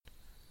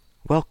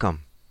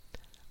Welcome.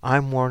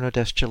 I'm Warren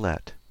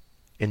Odess-Gillette,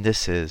 and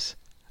this is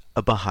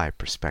A Bahá'í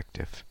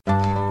Perspective.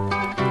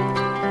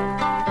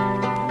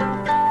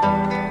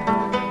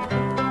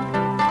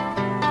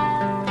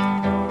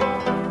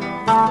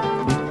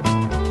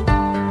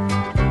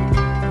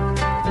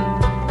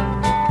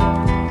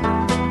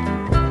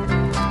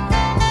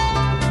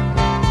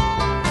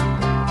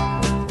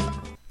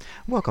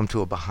 Welcome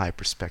to A Bahá'í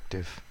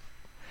Perspective.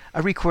 I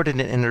recorded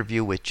an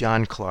interview with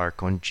John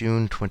Clark on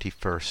June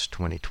 21st,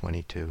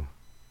 2022.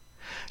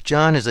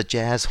 John is a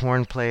jazz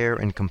horn player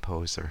and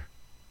composer.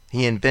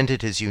 He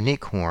invented his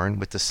unique horn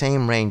with the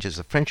same range as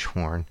a French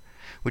horn,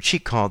 which he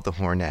called the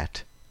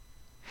hornet.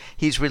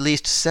 He's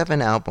released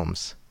 7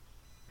 albums.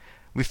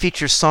 We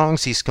feature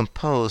songs he's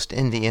composed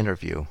in the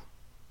interview.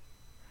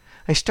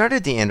 I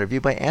started the interview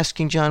by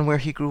asking John where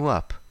he grew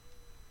up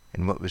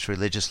and what was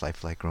religious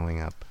life like growing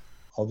up.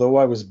 Although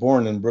I was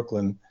born in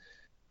Brooklyn,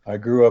 I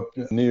grew up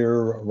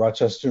near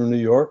Rochester, New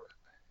York.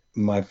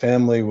 My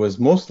family was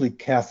mostly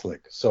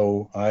Catholic,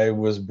 so I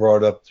was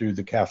brought up through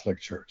the Catholic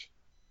Church.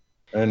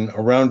 And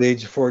around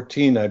age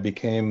 14, I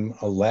became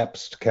a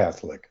lapsed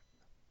Catholic.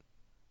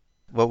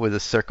 What were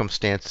the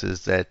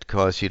circumstances that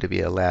caused you to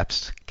be a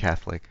lapsed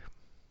Catholic?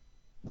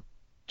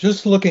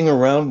 Just looking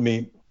around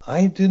me,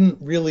 I didn't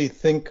really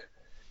think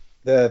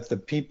that the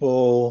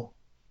people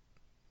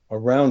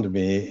around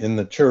me in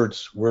the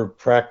church were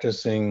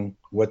practicing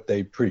what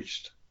they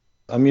preached.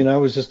 I mean, I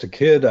was just a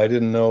kid. I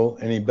didn't know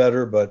any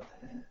better, but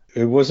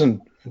it wasn't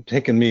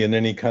taking me in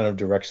any kind of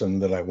direction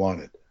that I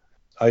wanted.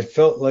 I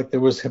felt like there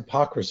was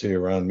hypocrisy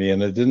around me,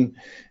 and it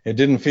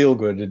didn't feel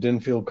good. It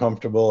didn't feel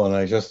comfortable, and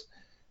I just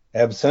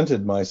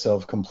absented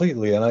myself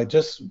completely. And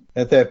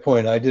at that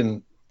point, I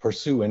didn't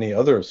pursue any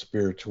other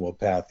spiritual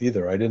path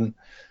either.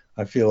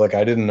 I feel like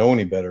I didn't know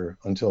any better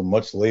until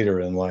much later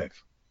in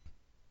life.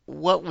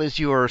 What was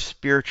your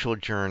spiritual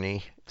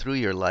journey through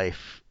your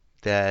life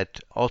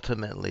that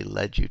ultimately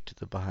led you to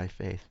the Baha'i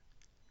faith?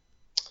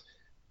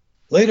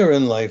 Later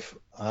in life,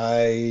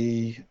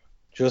 I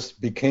just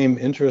became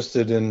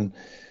interested in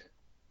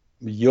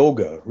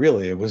yoga.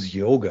 Really, it was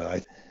yoga.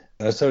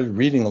 I started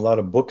reading a lot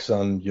of books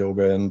on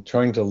yoga and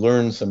trying to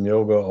learn some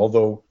yoga,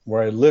 although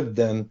where I lived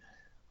then,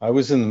 I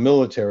was in the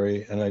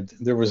military and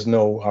there was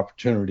no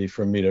opportunity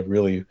for me to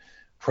really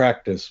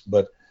practice.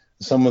 But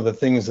some of the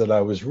things that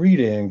I was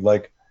reading,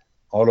 like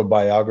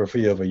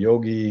Autobiography of a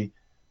Yogi,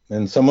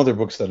 and some other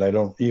books that I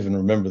don't even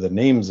remember the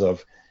names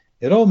of,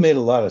 it all made a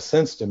lot of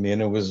sense to me,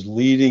 and it was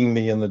leading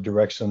me in the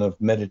direction of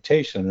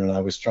meditation. And I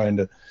was trying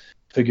to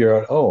figure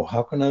out,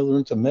 how can I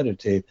learn to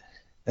meditate?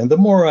 And the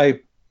more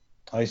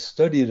I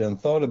studied and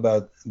thought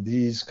about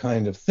these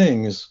kind of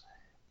things,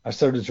 I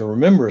started to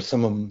remember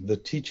some of the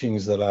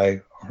teachings that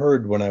I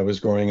heard when I was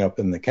growing up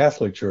in the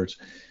Catholic Church.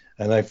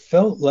 And I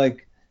felt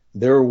like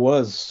there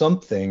was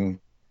something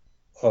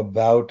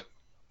about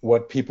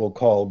what people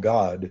call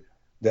God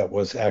that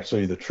was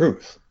actually the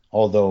truth.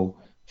 Although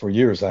for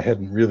years I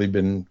hadn't really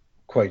been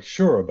quite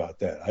sure about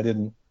that.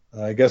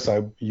 I guess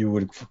you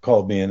would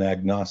call me an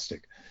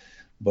agnostic.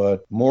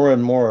 But more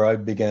and more I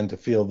began to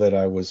feel that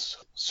I was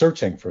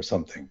searching for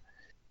something.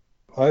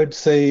 I'd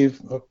say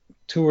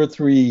 2 or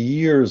 3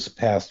 years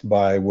passed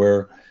by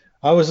where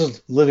I was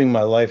just living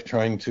my life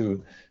trying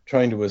to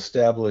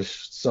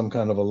establish some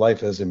kind of a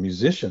life as a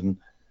musician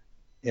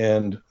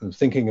and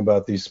thinking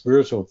about these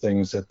spiritual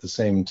things at the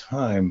same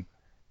time.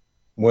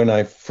 When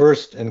I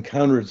first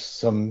encountered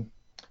some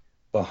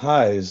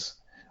Baha'is,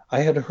 I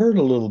had heard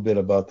a little bit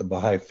about the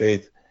Baha'i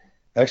faith.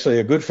 Actually,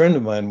 a good friend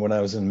of mine when I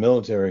was in the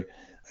military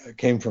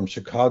came from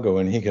Chicago,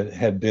 and he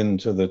had been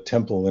to the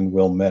temple in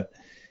Wilmette.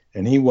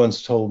 And he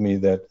once told me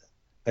that,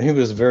 and he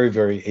was very,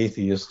 very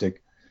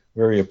atheistic,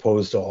 very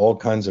opposed to all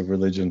kinds of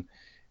religion.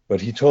 But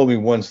he told me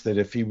once that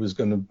if he was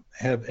going to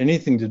have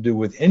anything to do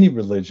with any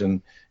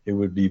religion, it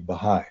would be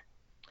Baha'i.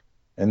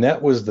 And that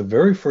was the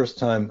very first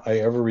time I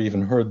ever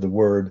even heard the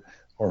word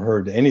or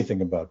heard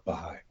anything about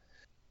Baha'i.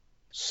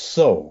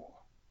 So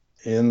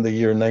in the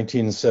year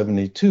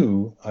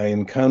 1972, I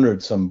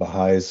encountered some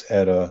Baha'is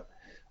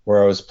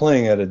where I was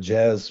playing at a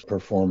jazz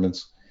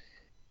performance.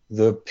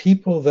 The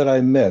people that I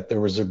met,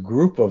 there was a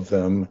group of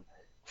them.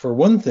 For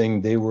one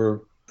thing, they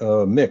were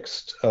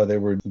mixed. They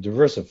were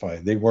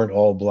diversified. They weren't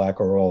all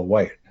black or all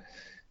white.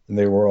 And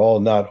they were all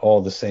not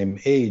all the same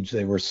age.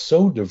 They were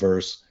so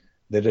diverse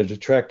that it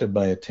attracted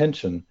my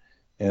attention,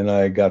 and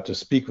I got to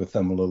speak with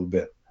them a little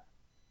bit.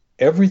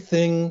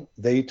 Everything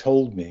they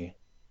told me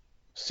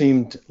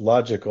seemed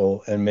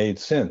logical and made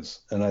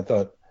sense. And I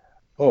thought,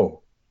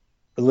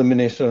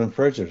 elimination of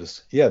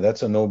prejudice. Yeah,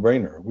 that's a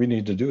no-brainer. We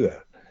need to do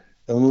that.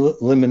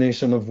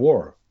 Elimination of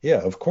war.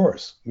 Yeah, of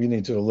course, we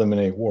need to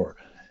eliminate war.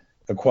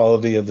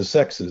 Equality of the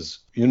sexes,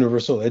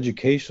 universal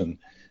education,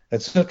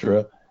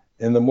 etc.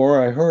 And the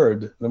more I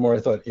heard, the more I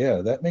thought, yeah,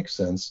 that makes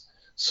sense.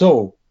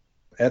 So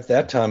at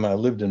that time, I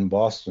lived in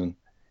Boston,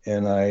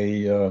 and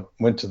I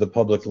went to the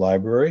public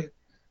library,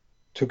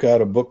 took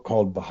out a book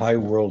called Baha'i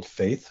World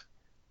Faith,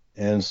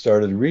 and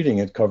started reading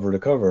it cover to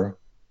cover.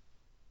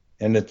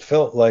 And it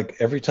felt like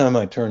every time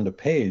I turned a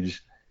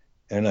page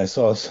and I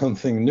saw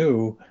something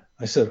new,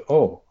 I said,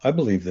 oh, I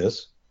believe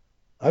this.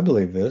 I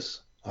believe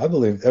this. I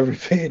believe every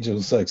page. It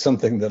was like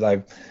something that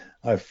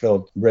I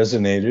felt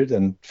resonated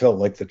and felt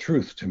like the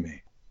truth to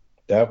me.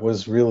 That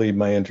was really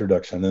my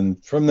introduction.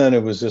 And from then,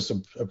 it was just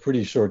a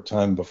pretty short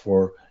time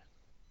before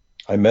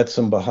I met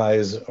some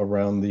Baha'is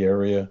around the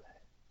area,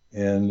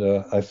 and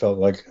I felt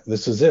like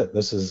this is it.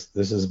 This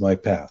is my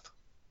path.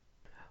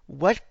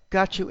 What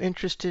got you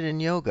interested in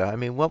yoga? I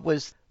mean, what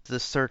was the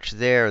search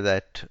there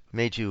that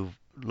made you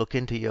look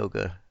into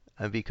yoga?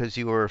 Because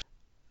you were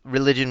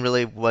religion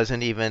really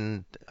wasn't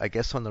even, I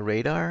guess, on the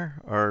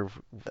radar, or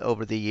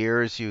over the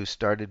years you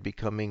started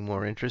becoming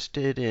more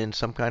interested in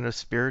some kind of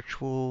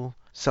spiritual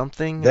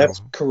something, or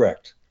That's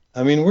correct.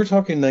 I mean, we're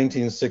talking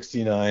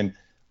 1969,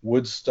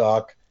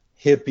 Woodstock,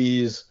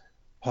 hippies,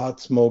 pot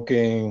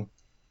smoking,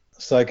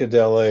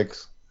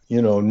 psychedelics,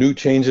 new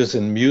changes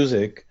in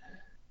music.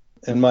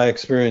 And my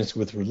experience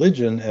with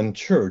religion and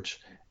church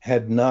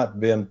had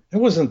not been, it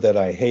wasn't that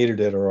I hated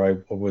it or I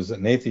was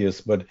an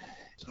atheist, but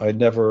I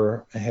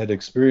never had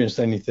experienced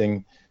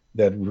anything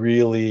that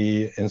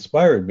really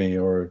inspired me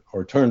or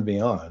turned me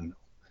on,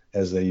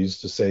 as they used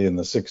to say in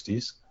the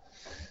 60s.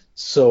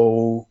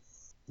 So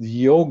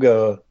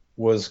yoga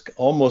was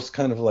almost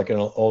kind of like an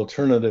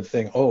alternative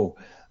thing. Oh,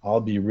 I'll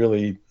be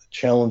really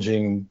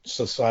challenging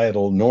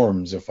societal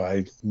norms if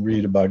I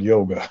read about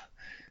yoga.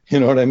 You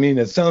know what I mean?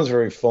 It sounds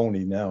very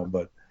phony now,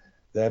 but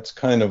that's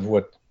kind of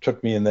what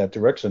took me in that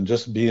direction,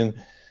 just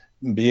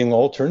being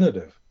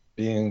alternative,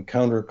 being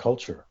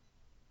counterculture.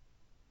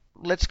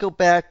 let's go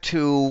back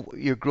to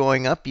your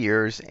growing up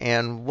years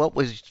and what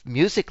was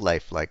music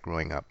life like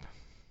growing up?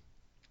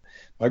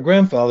 My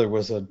grandfather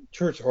was a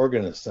church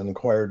organist and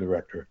choir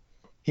director.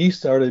 He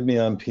started me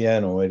on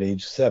piano at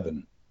age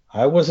 7.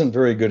 I wasn't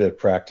very good at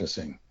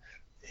practicing.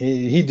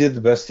 He did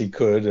the best he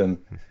could, and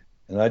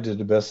I did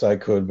the best I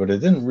could, but it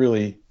didn't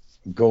really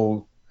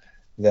go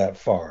that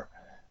far.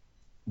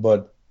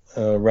 But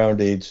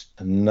around age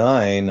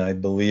 9, I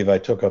believe I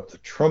took up the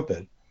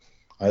trumpet.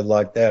 I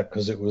liked that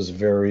because it was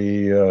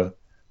very, I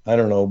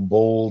don't know,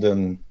 bold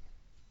and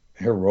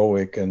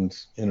heroic, and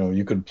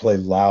you could play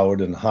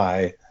loud and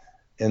high.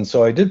 And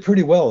so I did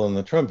pretty well on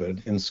the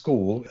trumpet in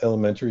school,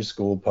 elementary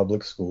school,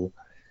 public school.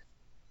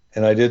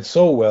 And I did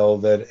so well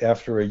that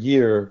after a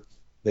year,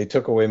 they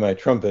took away my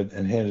trumpet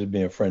and handed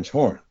me a French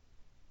horn.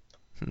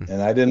 Hmm.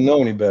 And I didn't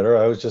know any better.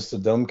 I was just a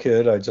dumb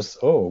kid.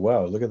 Oh,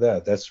 wow, look at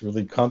that. That's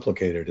really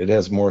complicated. It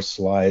has more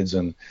slides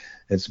and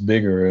it's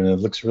bigger and it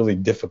looks really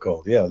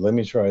difficult. Yeah, let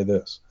me try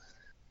this.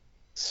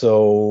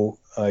 So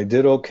I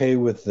did okay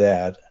with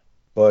that,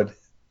 but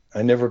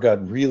I never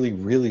got really,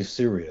 really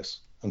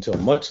serious until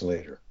much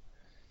later.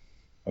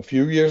 A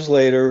few years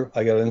later,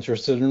 I got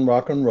interested in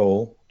rock and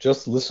roll,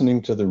 just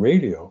listening to the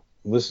radio,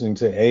 listening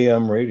to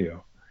AM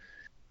radio.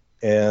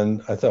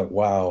 And I thought,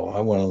 wow, I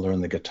want to learn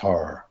the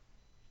guitar.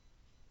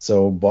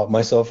 So bought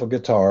myself a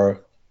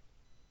guitar,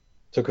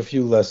 took a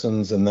few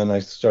lessons, and then I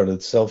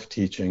started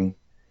self-teaching.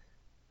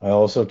 I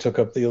also took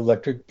up the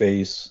electric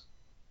bass,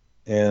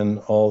 and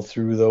all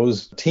through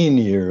those teen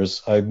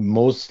years, I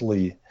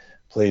mostly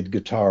played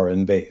guitar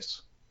and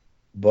bass.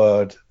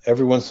 But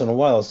every once in a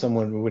while,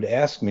 someone would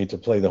ask me to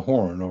play the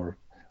horn or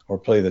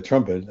play the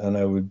trumpet, and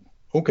I would,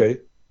 okay,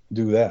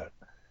 do that.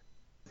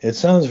 It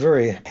sounds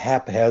very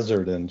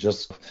haphazard and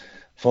just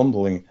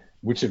fumbling,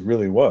 which it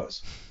really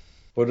was.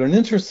 But an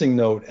interesting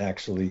note,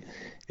 actually,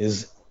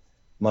 is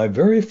my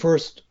very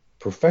first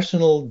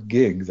professional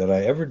gig that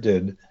I ever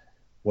did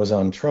was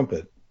on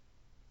trumpet.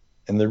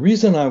 And the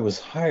reason I was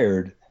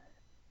hired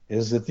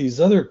is that these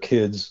other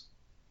kids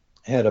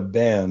had a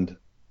band.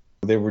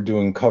 They were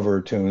doing cover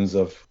tunes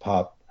of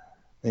pop,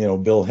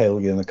 Bill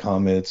Haley and the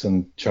Comets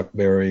and Chuck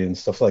Berry and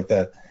stuff like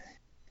that.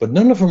 But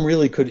none of them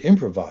really could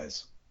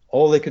improvise.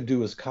 All they could do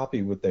was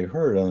copy what they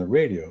heard on the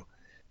radio.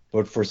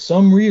 But for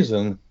some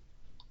reason,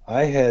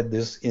 I had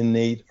this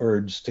innate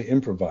urge to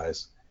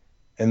improvise.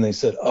 And they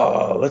said,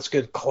 oh, let's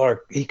get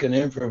Clark. He can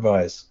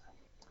improvise.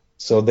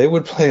 So they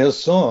would play a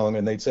song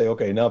and they'd say,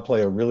 okay, now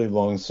play a really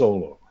long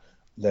solo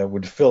that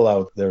would fill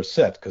out their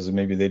set because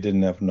maybe they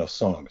didn't have enough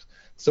songs.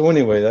 So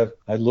anyway,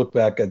 I look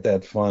back at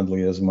that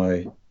fondly as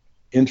my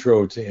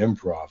intro to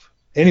improv.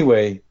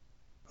 Anyway,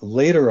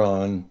 later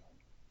on,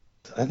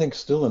 I think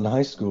still in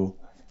high school,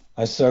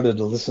 I started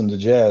to listen to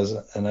jazz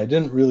and I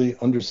didn't really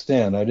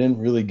understand. I didn't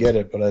really get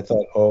it, but I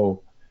thought,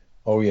 oh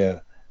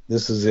yeah,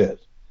 this is it.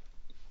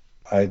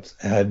 I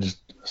had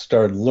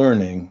started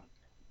learning.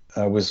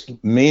 I was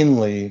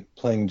mainly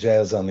playing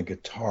jazz on the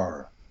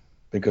guitar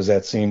because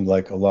that seemed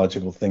like a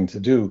logical thing to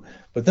do.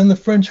 But then the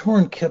French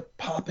horn kept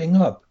popping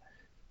up.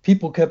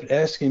 People kept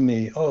asking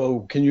me,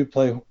 oh, can you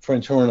play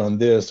French horn on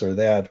this or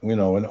that,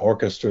 an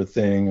orchestra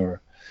thing,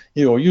 or,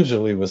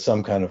 usually with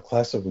some kind of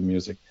classical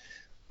music.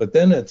 But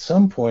then at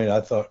some point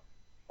I thought,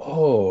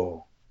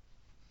 oh,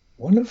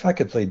 wonder if I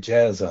could play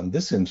jazz on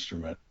this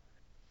instrument.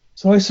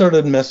 So I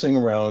started messing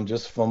around,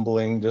 just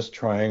fumbling, just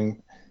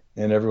trying.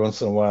 And every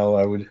once in a while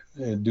I would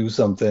do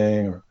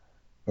something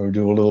or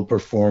do a little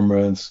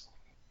performance.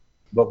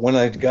 But when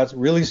I got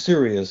really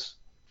serious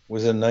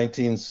was in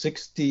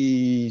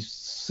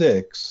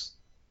 1966.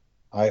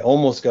 I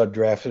almost got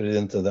drafted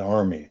into the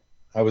Army.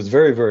 I was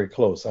very, very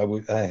close.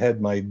 I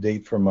had my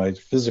date for my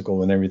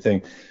physical and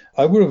everything.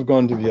 I would have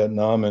gone to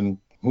Vietnam, and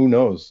who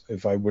knows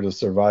if I would have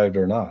survived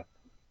or not.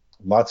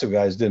 Lots of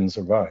guys didn't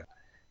survive.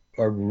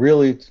 I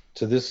really,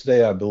 to this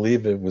day, I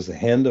believe it was the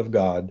hand of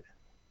God.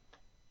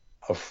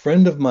 A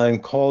friend of mine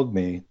called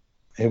me.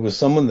 It was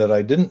someone that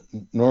I didn't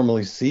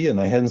normally see,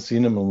 and I hadn't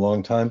seen him in a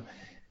long time.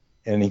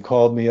 And he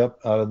called me up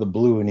out of the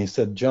blue and he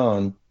said,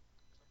 John,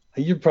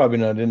 you're probably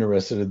not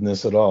interested in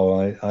this at all.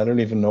 I don't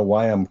even know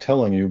why I'm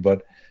telling you,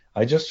 but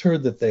I just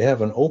heard that they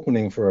have an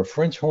opening for a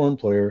French horn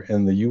player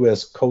in the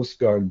U.S. Coast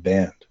Guard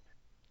band.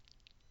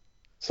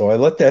 So I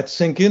let that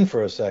sink in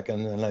for a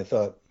second and I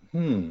thought,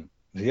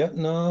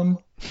 Vietnam,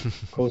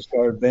 Coast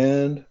Guard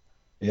band,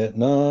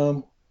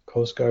 Vietnam,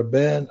 Coast Guard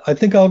band. I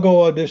think I'll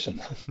go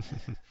audition.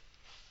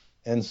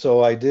 And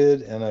so I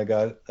did, and I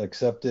got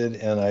accepted,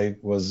 and I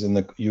was in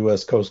the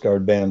U.S. Coast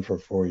Guard band for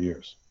 4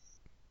 years.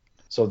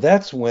 So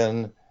that's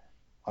when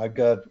I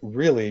got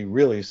really,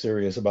 really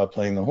serious about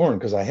playing the horn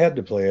because I had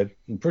to play it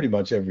pretty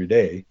much every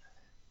day.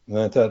 And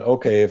I thought,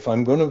 okay, if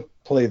I'm going to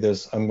play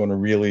this, I'm going to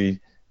really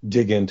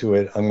dig into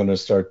it. I'm going to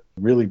start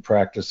really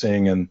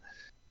practicing and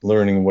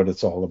learning what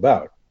it's all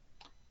about.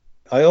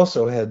 I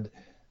also had,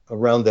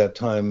 around that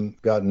time,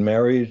 gotten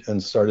married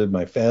and started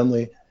my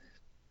family.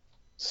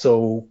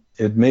 So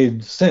it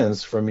made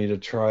sense for me to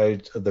try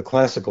the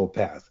classical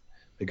path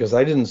because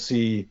I didn't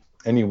see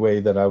any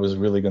way that I was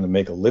really going to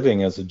make a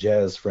living as a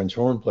jazz French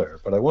horn player.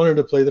 But I wanted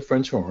to play the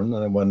French horn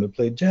and I wanted to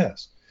play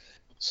jazz.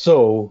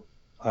 So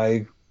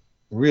I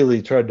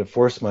really tried to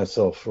force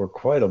myself for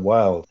quite a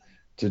while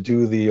to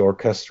do the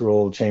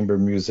orchestral chamber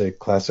music,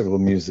 classical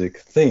music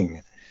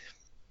thing.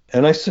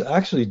 And I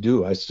actually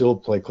do. I still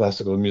play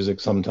classical music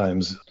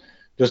sometimes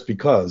just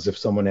because if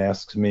someone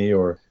asks me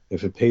or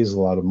if it pays a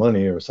lot of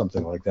money or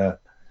something like that.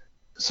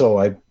 So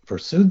I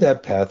pursued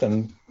that path.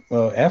 And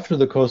after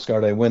the Coast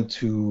Guard, I went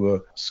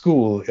to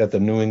school at the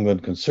New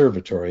England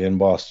Conservatory in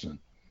Boston.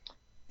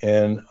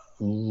 And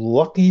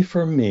lucky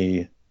for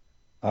me,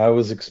 I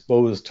was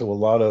exposed to a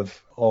lot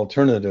of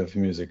alternative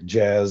music,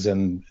 jazz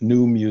and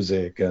new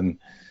music, and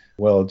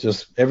well,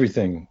 just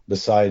everything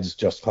besides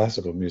just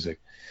classical music.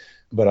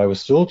 But I was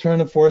still trying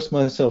to force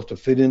myself to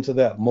fit into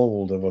that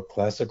mold of a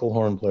classical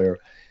horn player.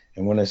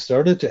 And when I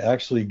started to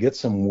actually get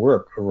some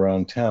work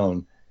around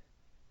town,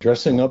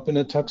 dressing up in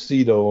a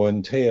tuxedo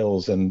and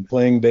tails and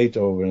playing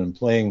Beethoven and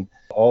playing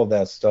all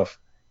that stuff,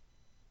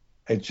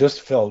 it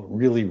just felt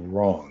really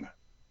wrong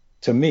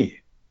to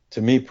me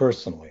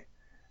personally.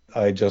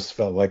 I just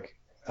felt like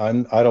I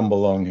don't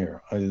belong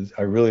here.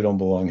 I really don't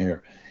belong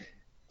here.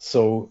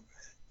 So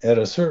at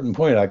a certain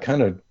point, I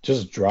kind of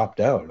just dropped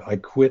out. I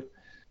quit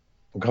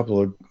a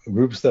couple of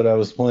groups that I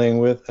was playing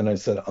with, and I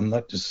said, I'm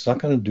not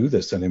going to do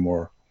this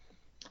anymore.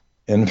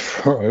 And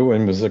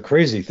it was a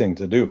crazy thing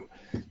to do,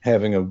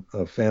 having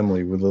a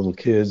family with little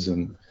kids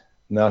and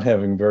not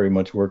having very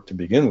much work to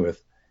begin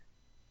with.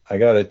 I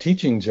got a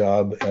teaching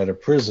job at a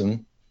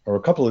prison or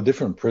a couple of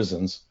different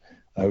prisons.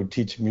 I would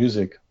teach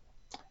music,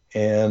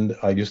 and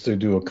I used to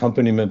do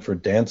accompaniment for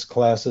dance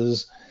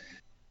classes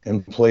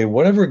and play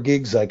whatever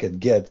gigs I could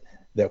get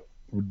that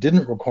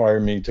didn't require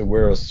me to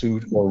wear a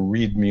suit or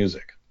read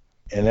music.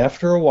 And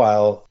after a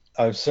while,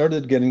 I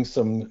started getting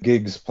some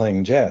gigs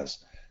playing jazz.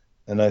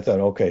 And I thought,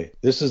 okay,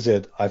 this is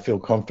it. I feel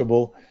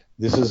comfortable.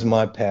 This is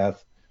my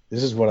path.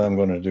 This is what I'm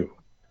going to do.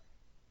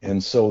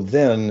 And so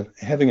then,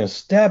 having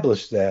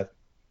established that,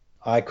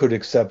 I could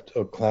accept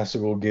a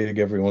classical gig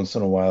every once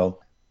in a while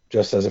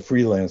just as a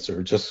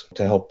freelancer, just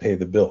to help pay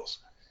the bills.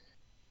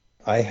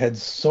 I had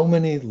so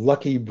many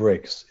lucky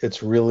breaks.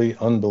 It's really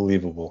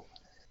unbelievable.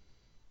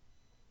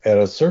 At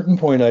a certain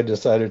point, I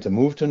decided to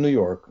move to New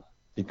York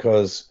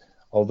because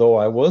although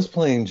I was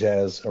playing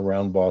jazz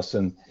around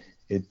Boston,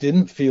 it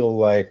didn't feel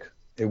like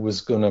it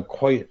was going to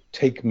quite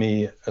take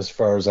me as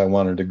far as I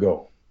wanted to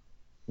go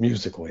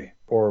musically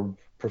or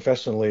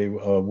professionally,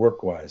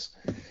 work-wise.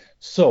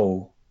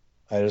 So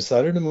I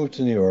decided to move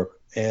to New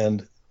York.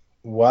 And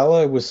while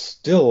I was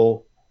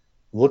still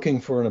looking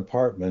for an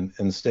apartment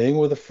and staying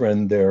with a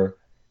friend there,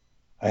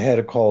 I had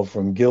a call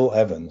from Gil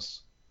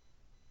Evans,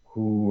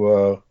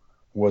 who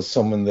was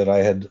someone that I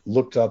had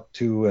looked up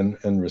to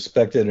and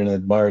respected and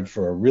admired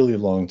for a really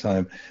long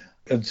time.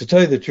 And to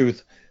tell you the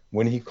truth,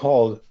 when he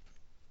called,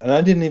 and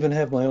I didn't even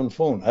have my own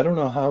phone. I don't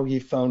know how he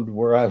found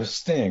where I was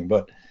staying,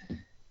 but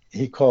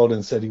he called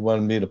and said he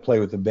wanted me to play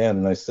with the band.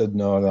 And I said,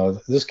 no,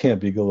 this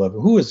can't be Gil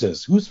Evans. Who is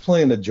this? Who's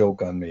playing a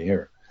joke on me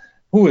here?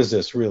 Who is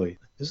this really?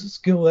 This is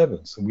Gil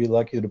Evans, and we'd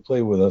like you to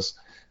play with us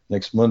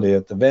next Monday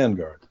at the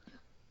Vanguard.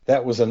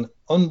 That was an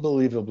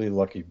unbelievably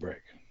lucky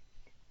break.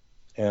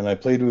 And I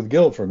played with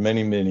Gil for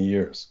many, many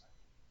years.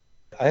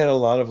 I had a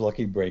lot of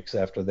lucky breaks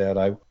after that.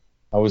 I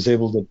was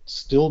able to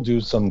still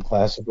do some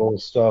classical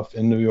stuff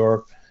in New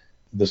York.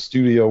 The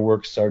studio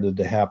work started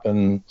to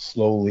happen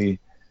slowly.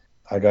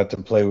 I got to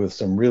play with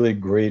some really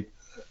great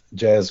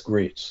jazz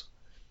greats.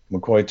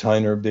 McCoy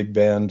Tyner Big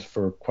Band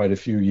for quite a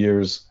few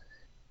years.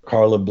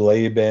 Carla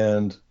Bley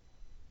Band.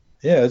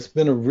 Yeah, it's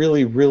been a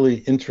really, really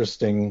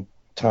interesting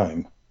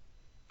time.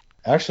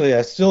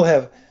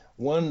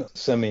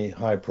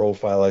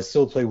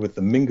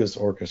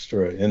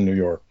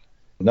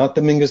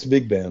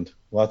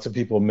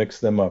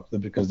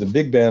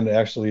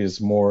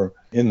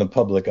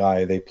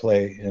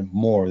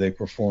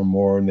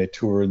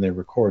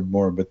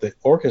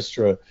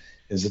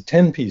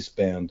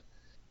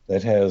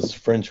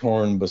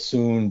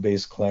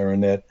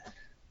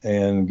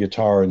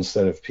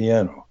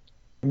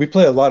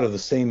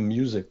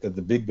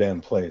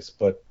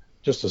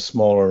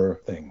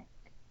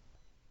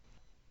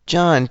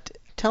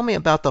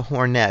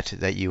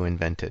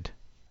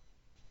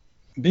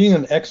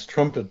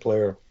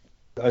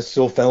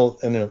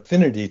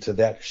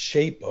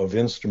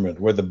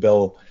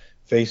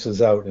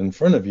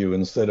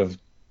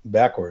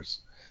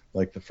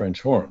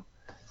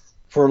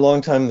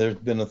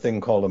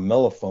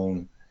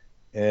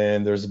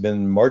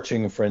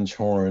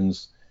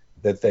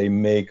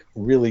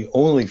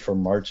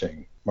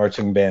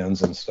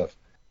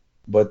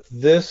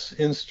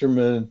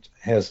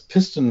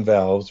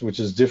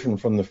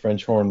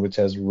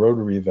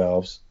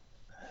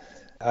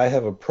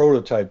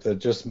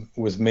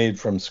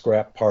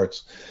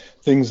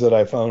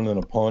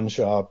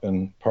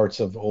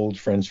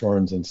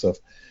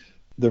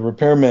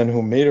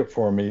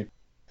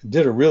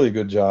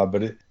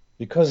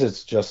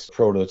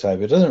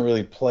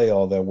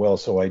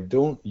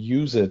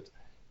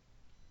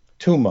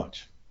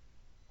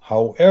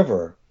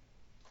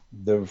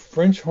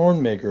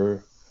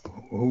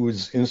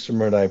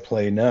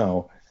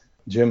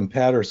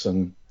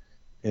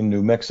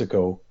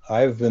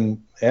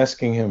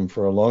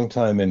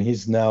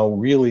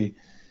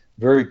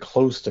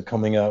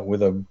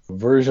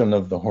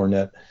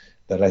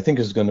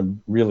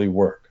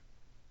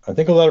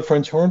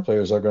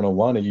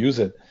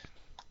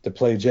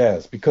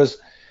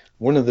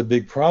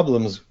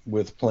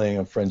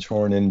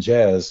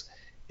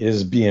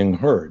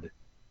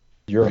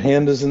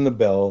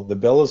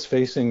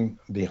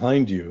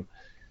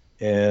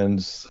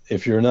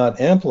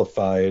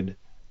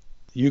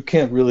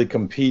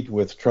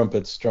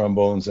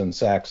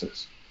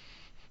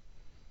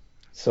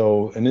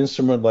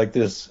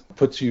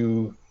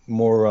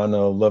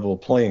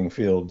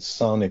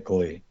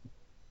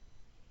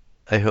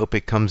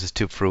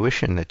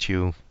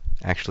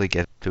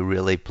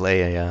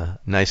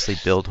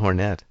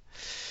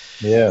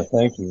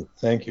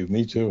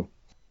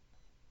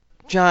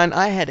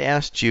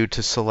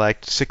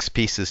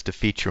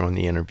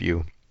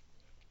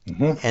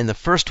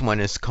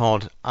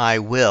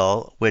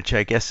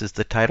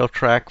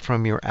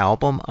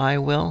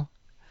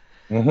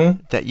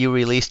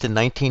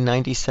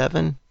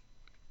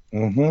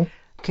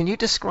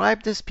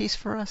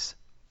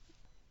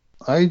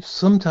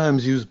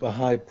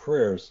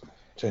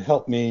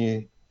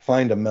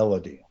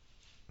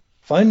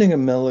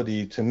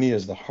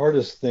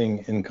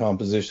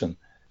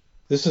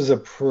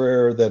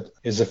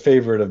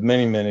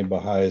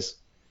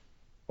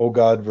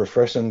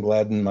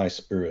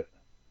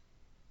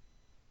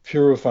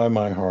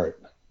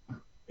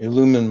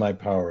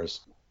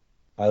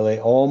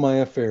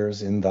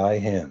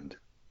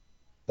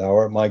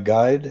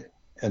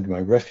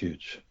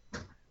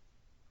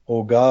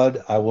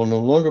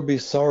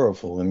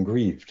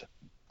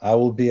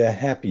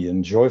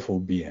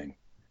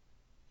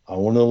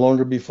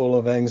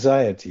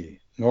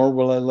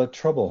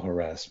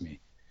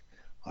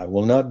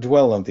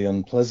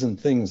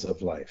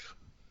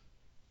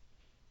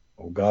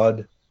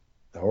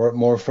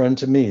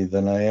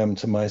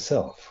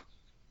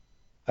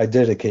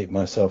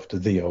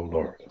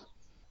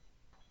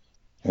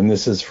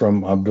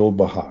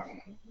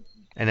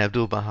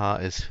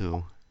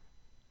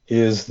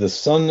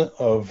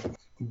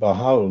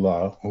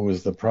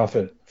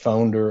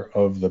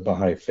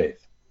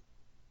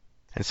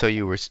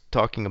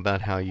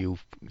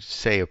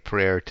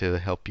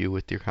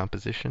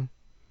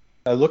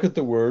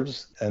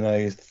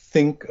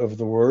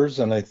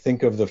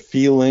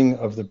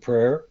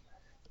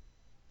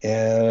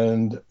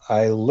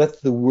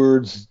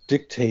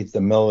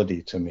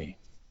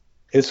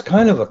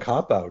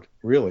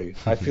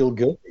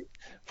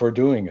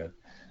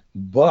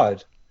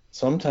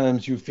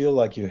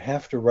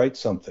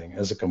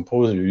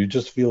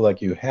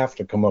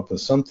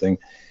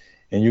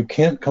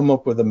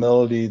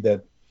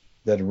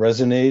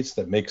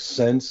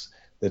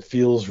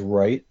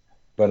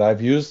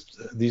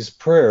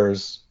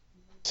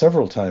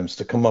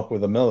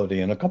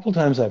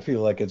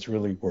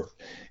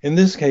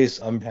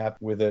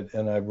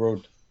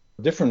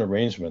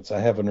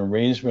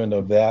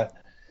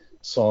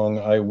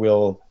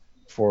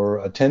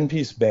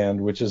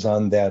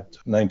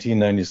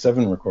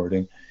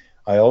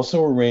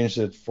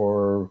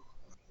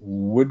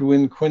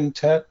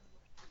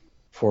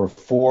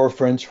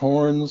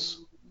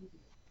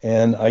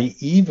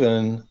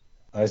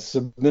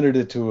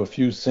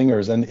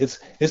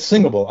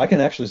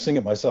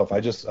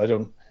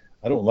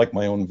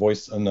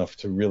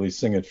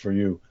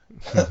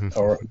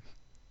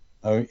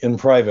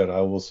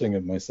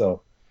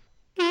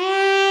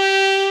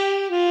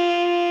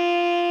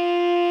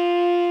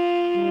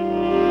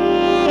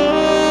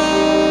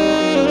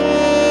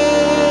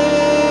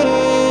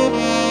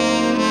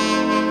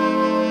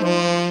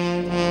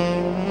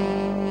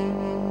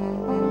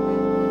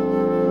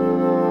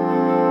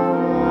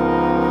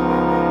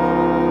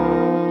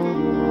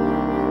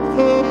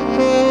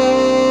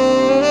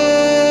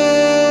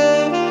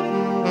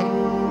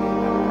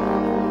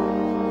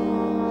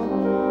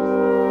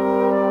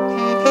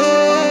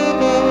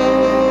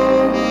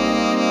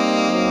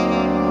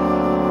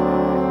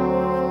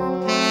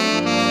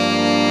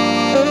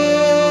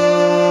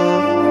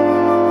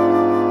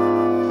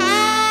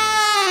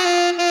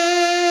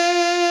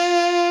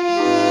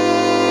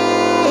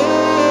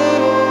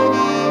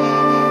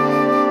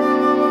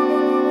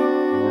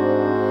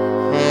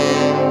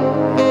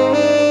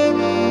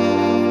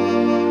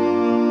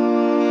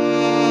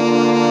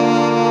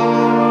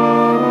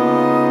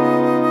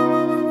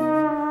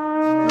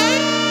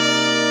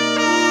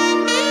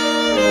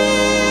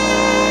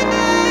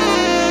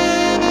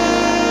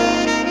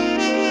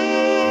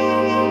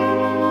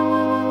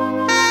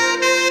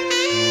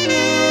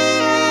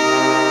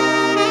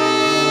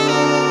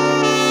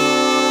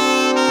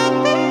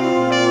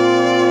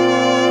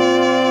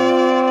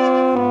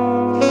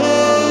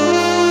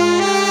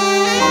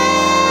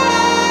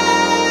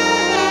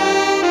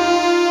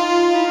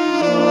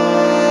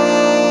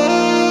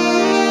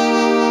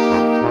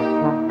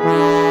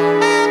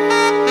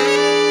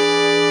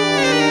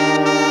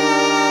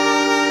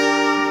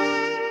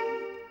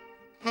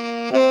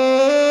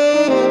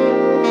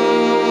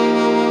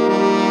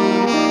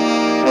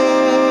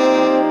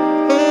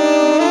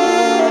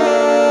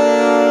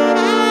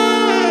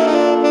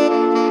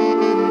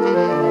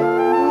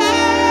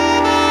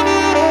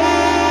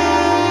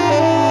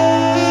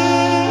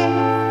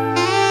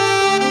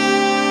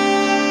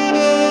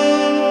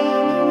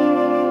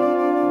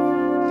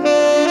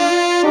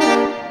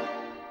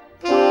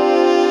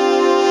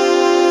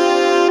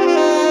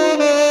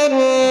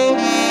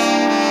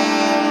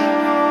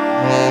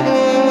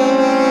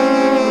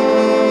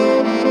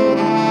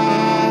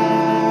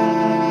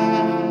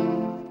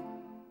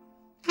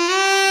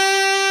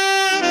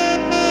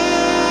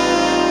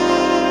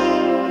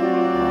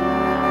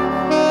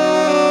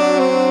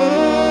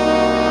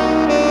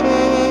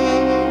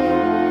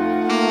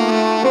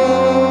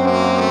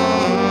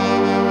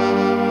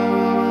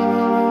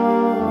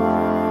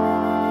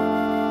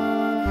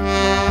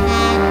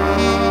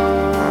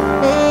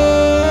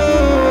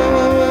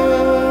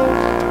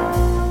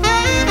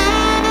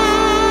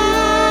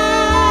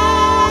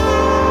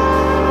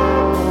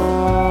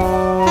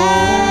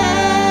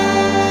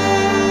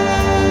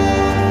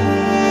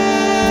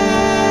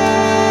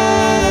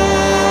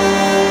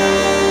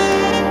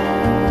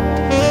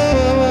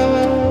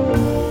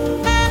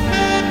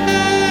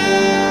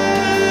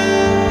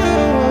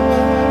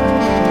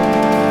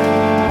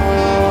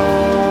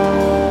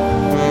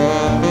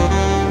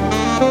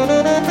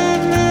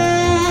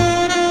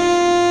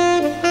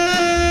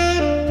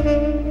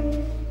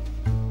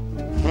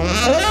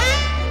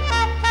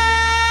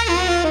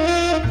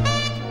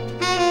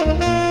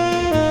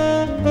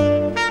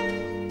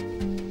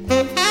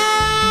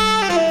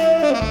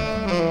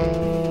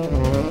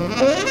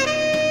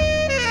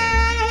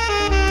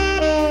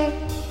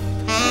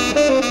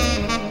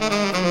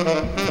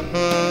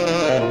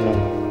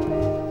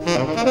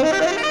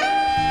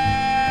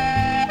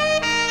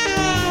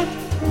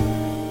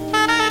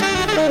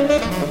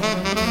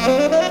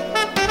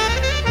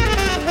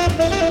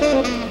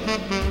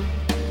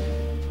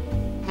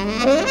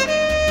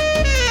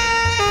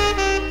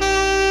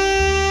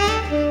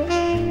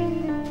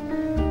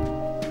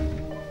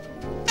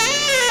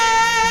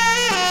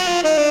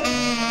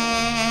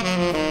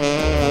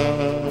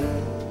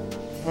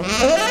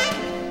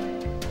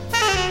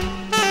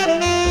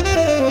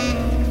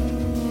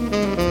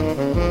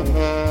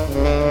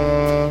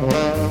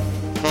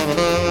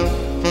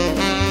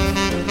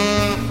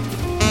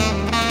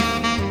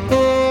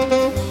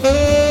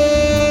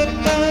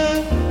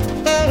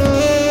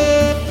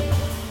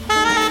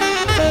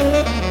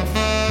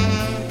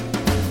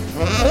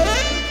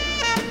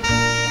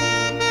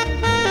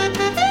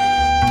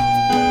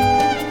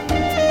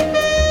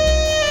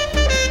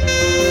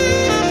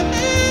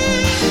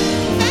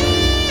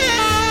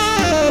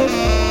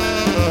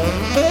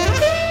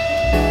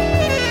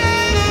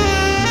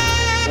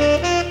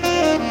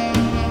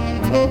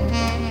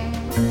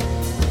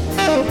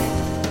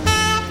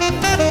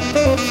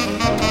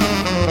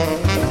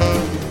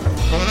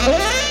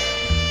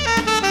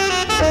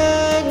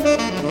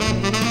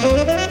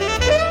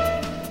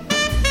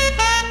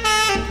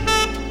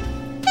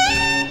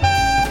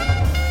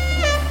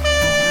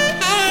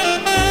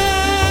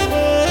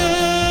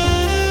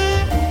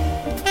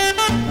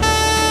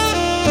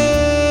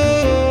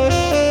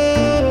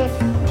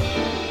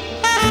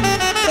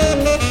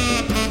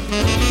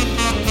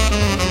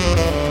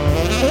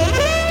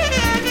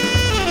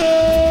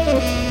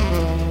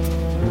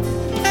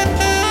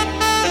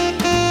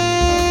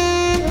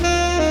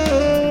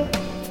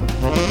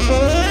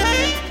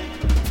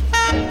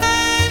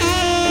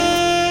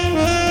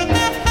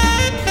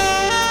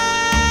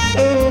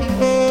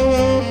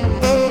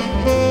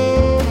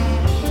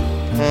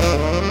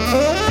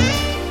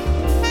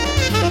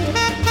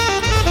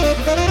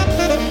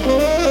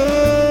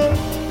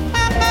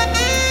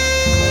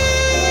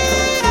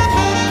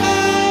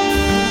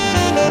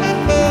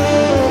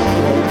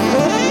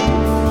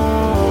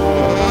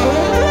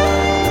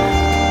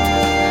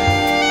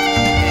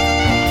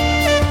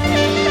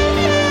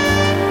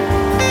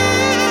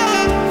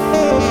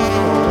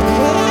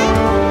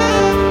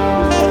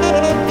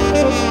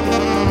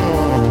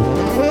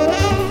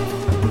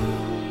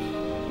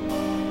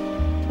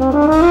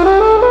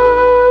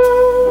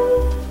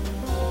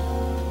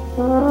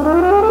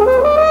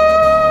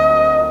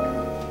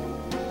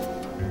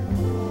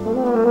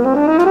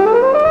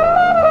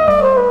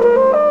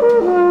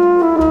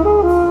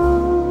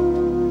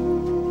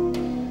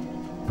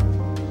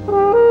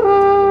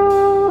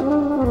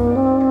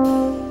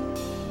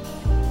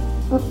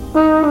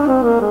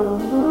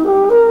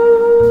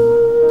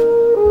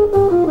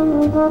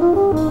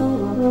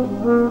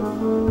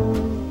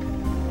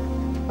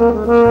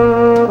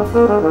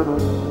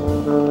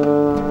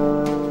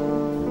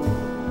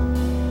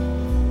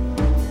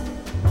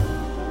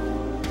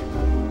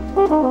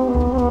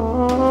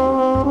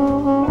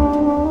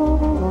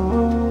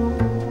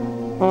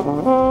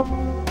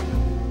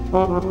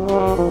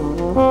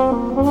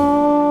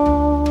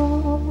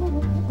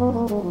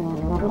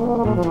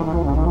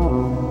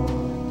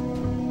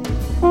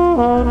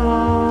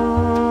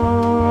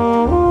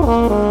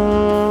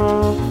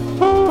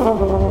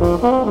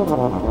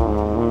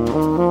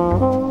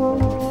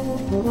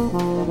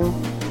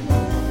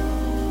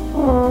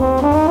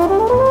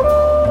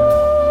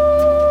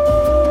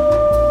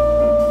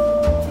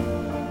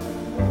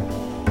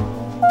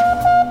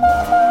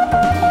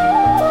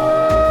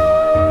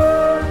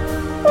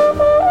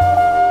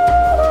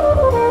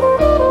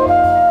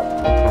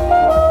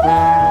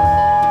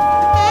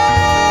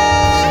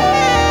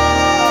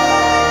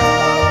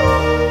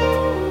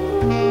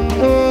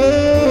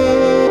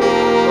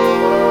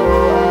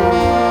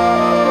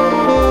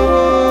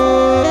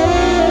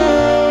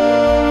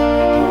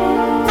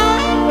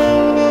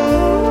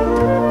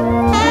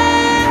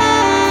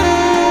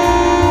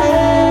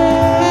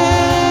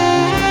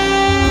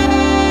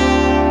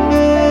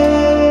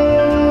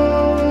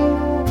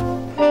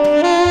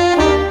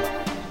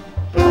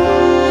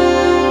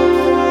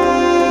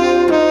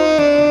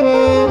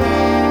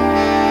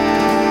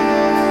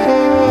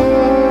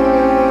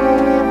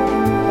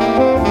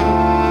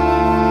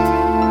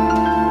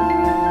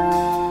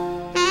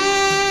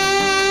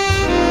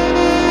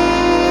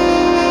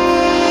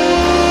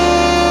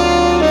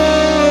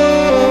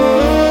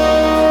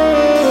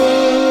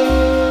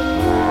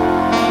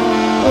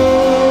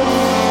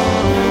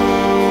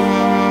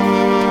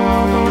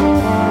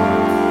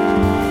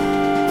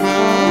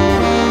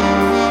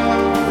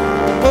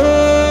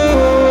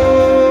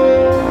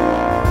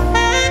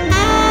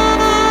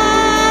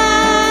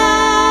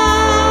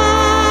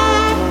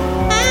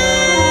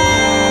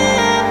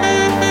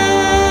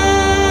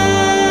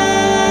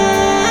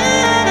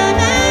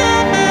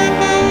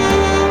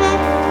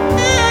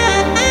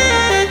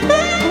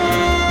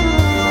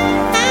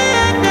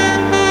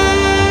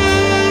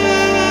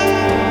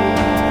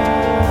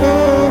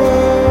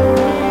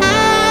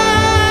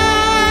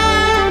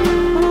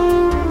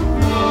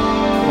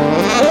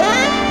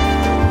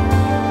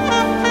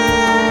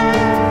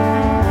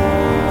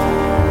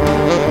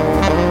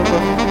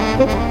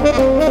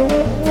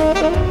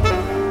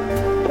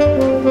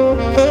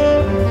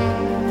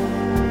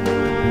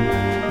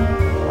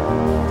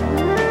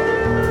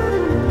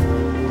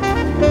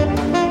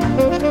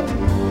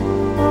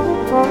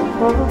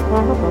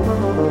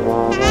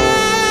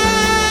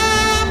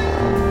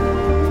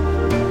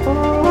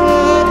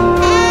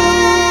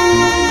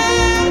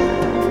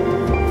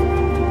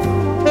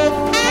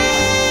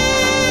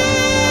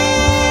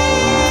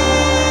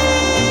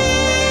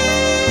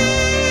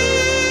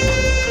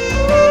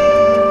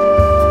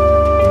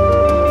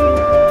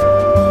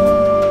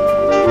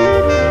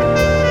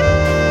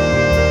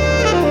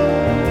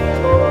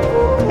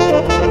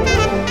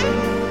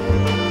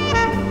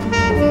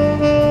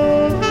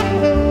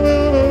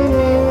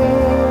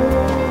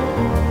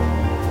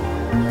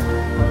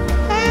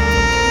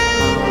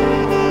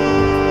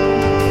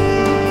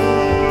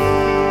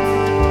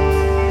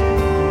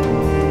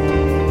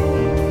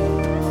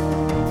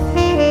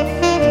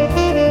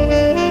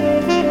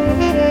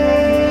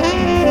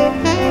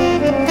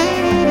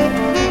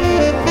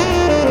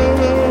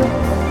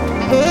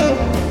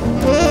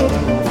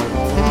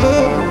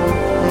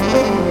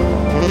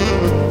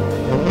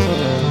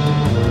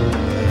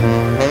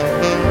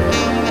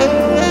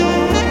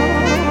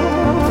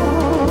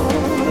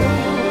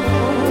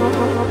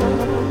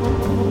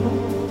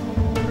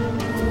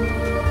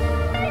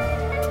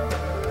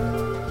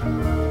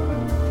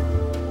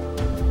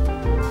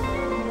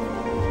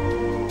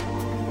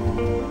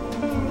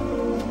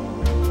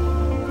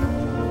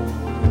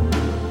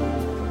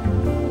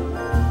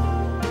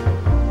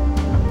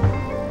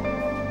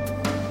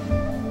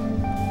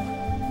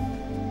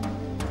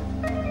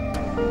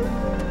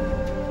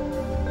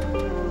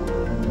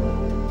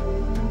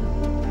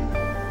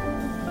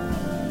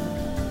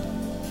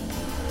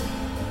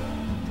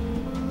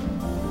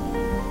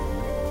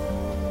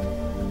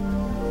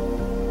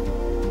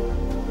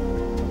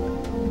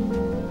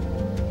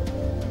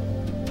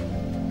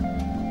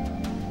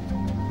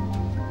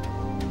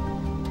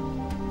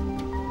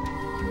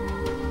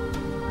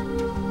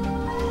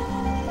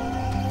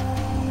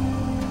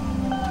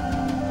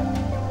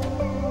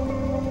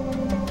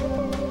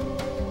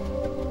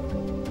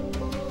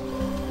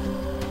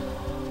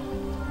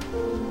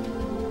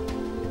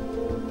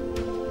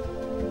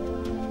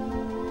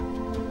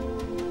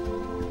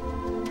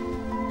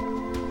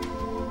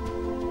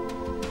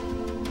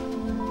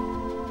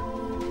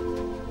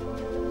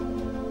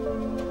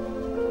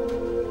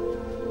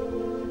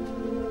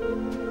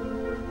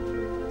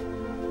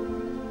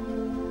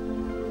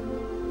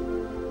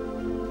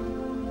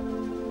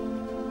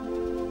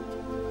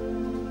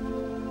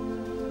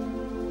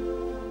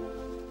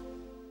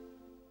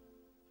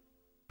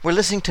 We're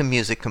listening to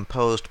music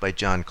composed by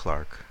John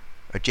Clark,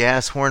 a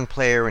jazz horn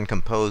player and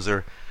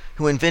composer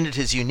who invented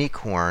his unique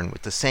horn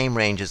with the same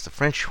range as the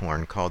French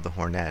horn called the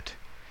hornet.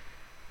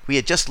 We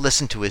had just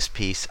listened to his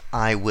piece,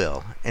 I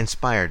Will,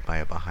 inspired by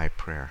a Baha'i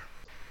prayer.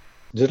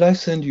 Did I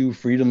send you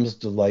Freedom's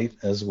Delight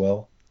as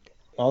well?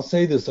 I'll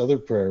say this other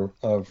prayer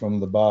from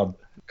the Bab,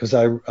 because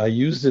I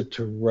used it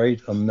to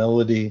write a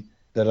melody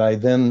that I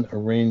then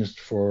arranged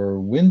for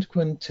wind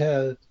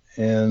quintet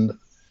and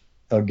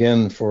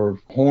again for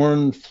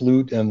horn,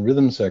 flute, and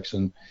rhythm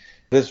section.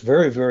 It's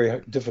very,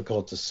 very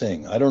difficult to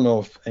sing. I don't know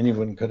if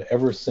anyone could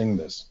ever sing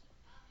this.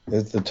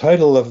 The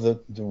title of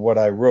what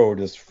I wrote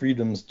is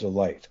Freedom's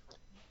Delight.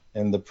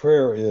 And the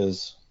prayer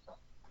is,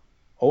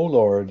 O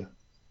Lord,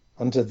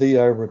 unto thee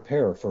I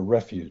repair for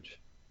refuge,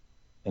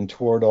 and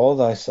toward all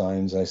thy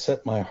signs I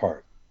set my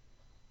heart.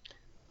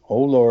 O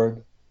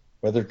Lord,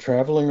 whether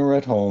traveling or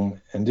at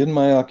home, and in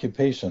my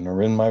occupation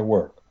or in my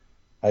work,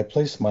 I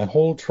place my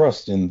whole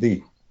trust in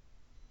thee.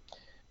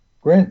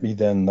 Grant me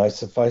then thy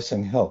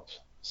sufficing help,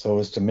 so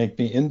as to make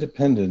me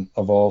independent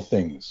of all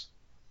things.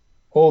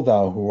 O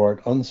thou who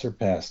art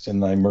unsurpassed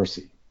in thy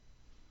mercy.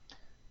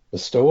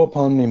 Bestow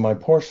upon me my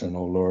portion,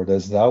 O Lord,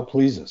 as thou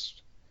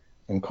pleasest,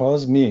 and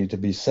cause me to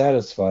be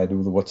satisfied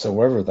with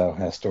whatsoever thou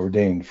hast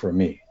ordained for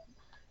me.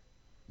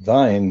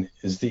 Thine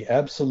is the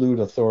absolute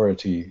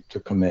authority to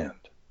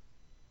command.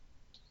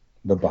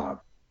 The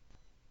Bab.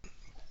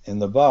 And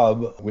the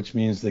Bab, which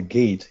means the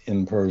gate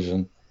in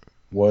Persian,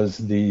 was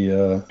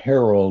the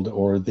herald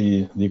or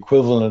the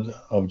equivalent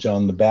of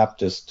John the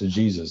Baptist to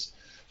Jesus.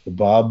 The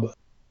Bab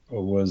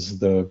was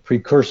the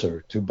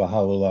precursor to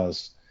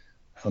Baha'u'llah's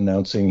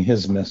announcing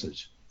his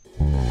message.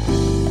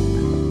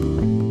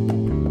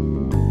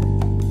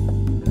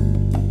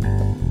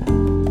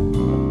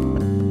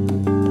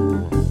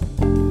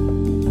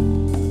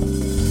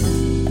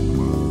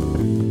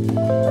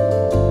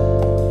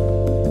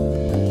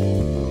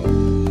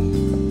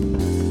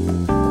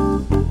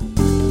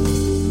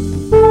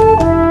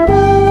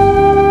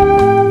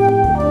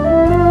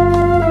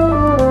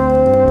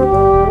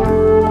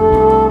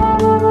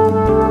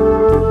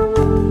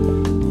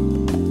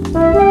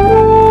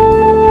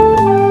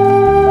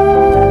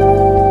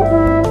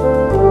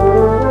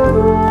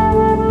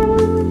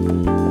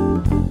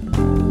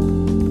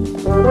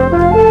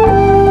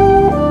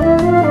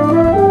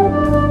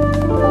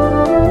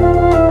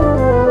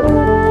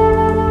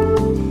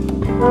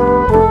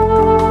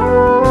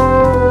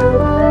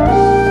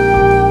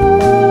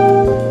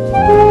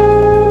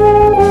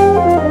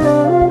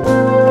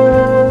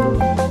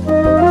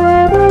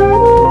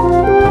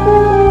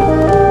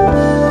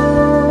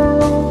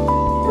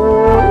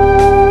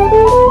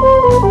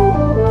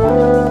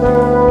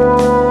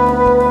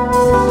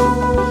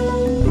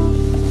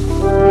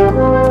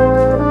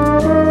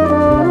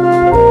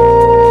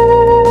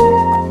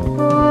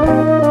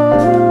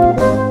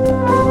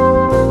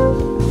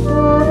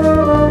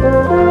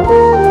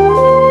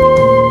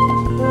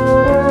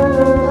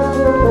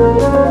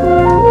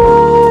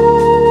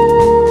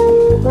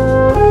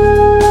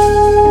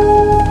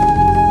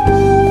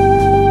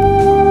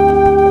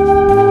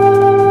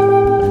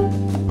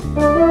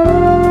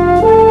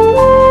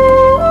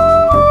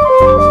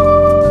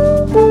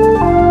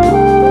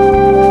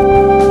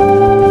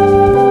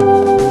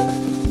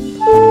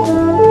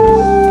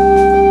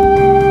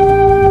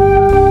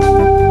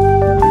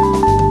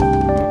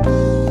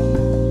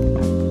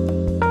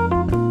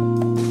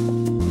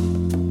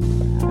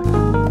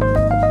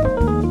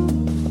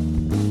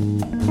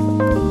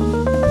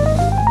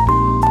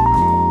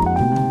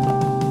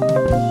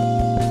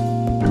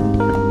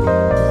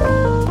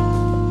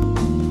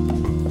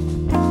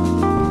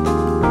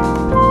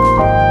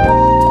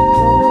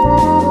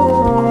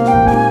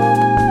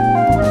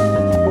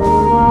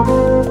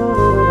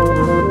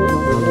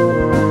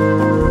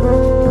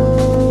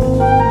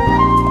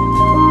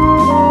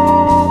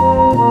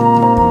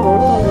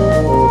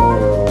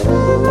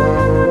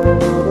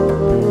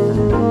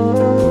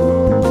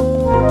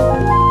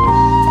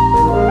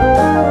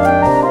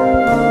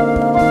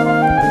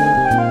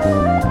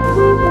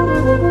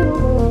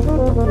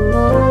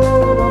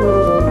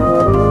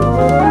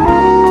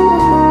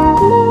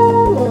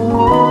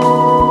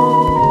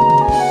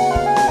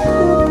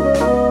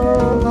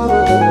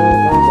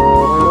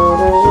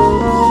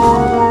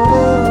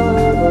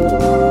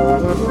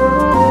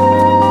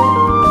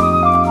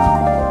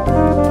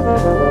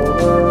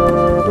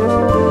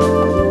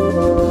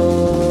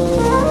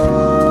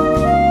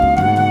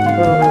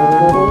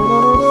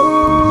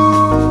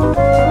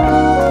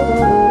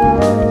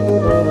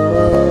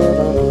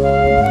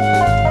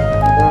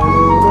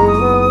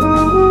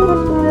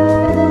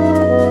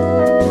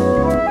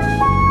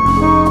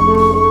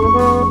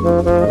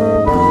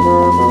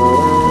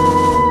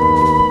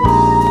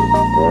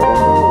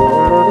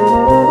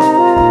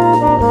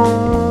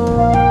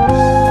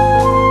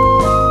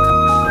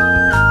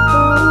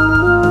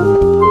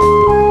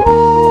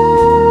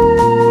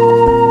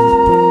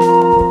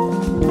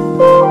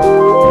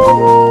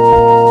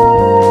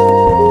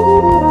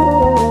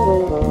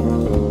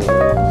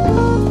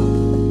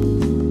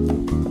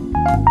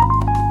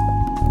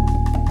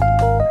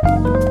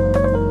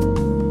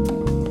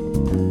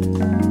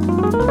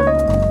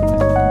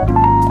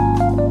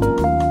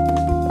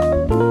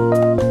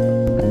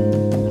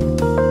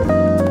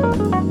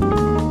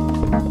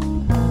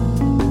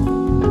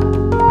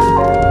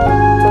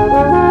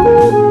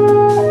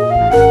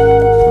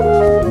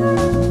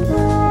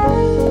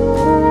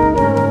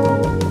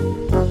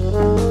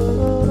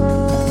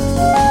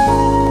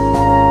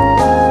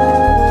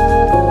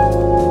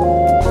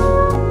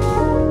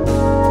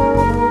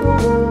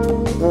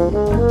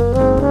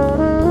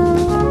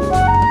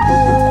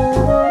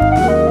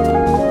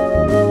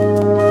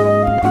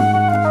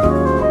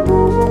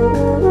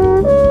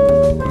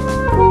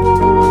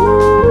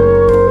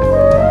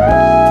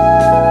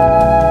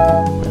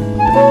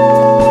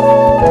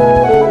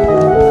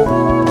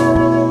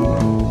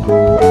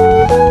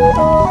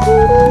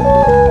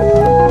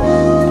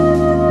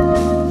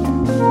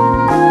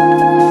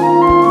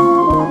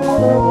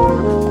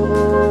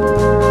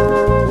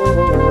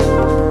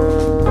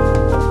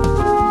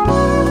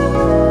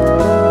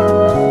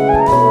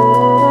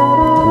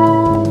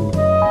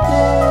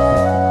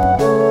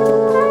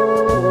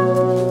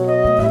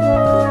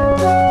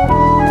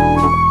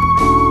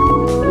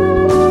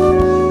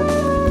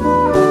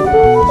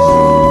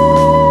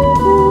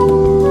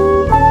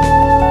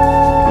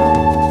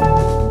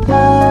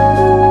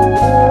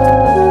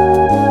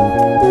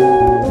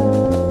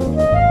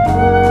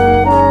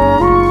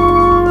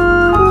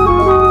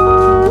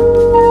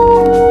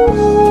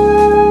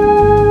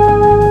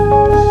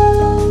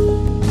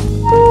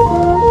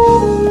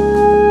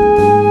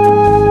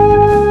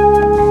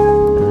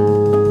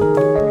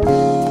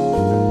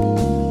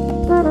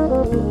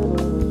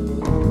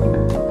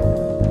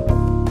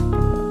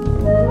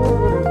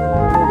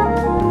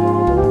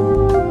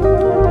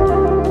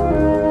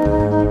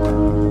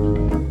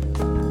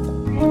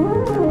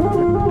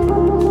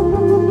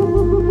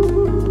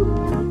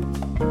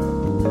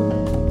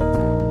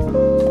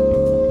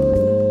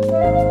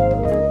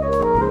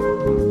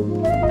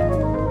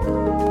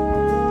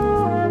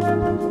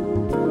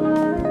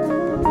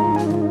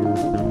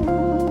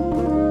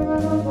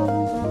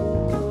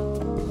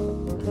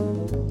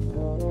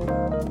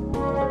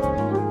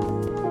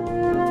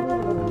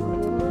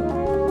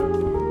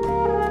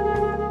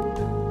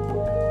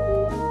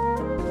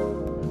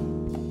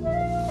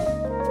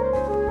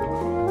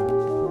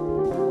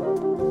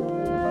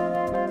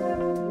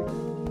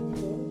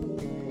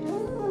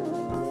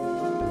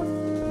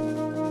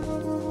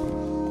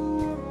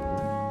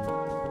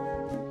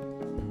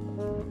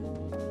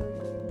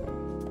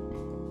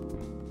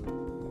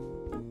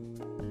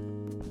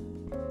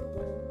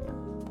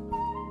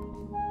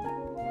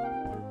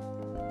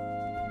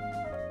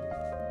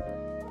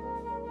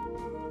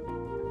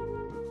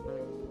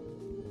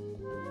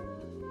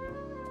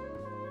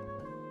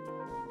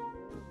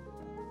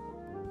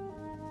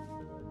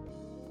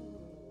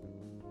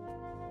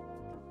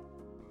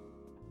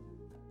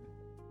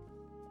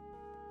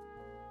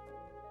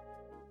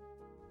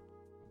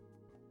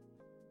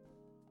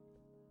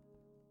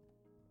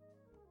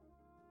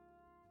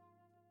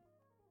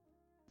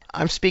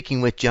 I'm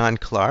speaking with John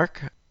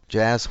Clark,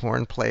 jazz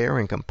horn player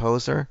and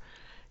composer.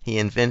 He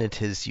invented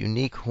his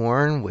unique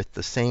horn with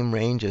the same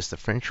range as the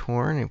French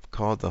horn,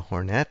 called the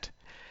hornet.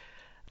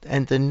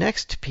 And the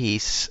next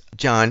piece,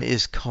 John,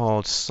 is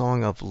called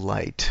Song of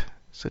Light.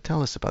 So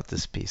tell us about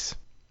this piece.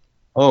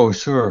 Oh,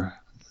 sure.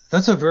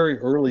 That's a very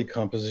early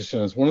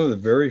composition. It's one of the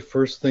very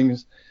first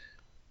things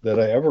that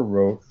I ever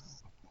wrote.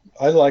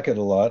 I like it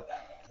a lot.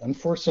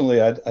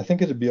 Unfortunately, I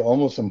think it'd be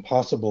almost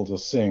impossible to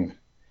sing.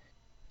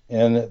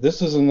 And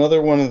this is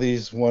another one of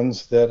these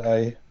ones that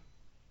I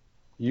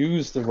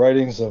use the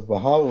writings of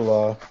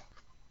Baha'u'llah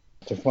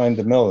to find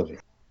the melody.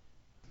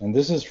 And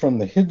this is from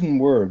the hidden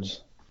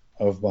words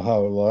of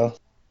Baha'u'llah.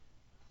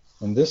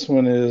 And this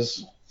one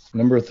is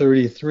number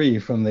 33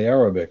 from the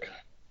Arabic.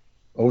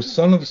 O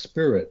Son of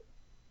Spirit,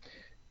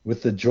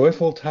 with the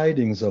joyful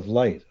tidings of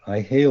light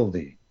I hail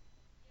thee.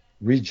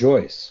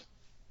 Rejoice.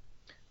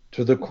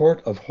 To the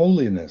court of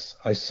holiness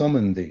I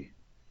summon thee.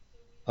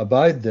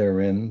 Abide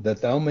therein,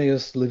 that thou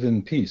mayest live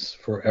in peace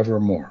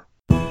forevermore.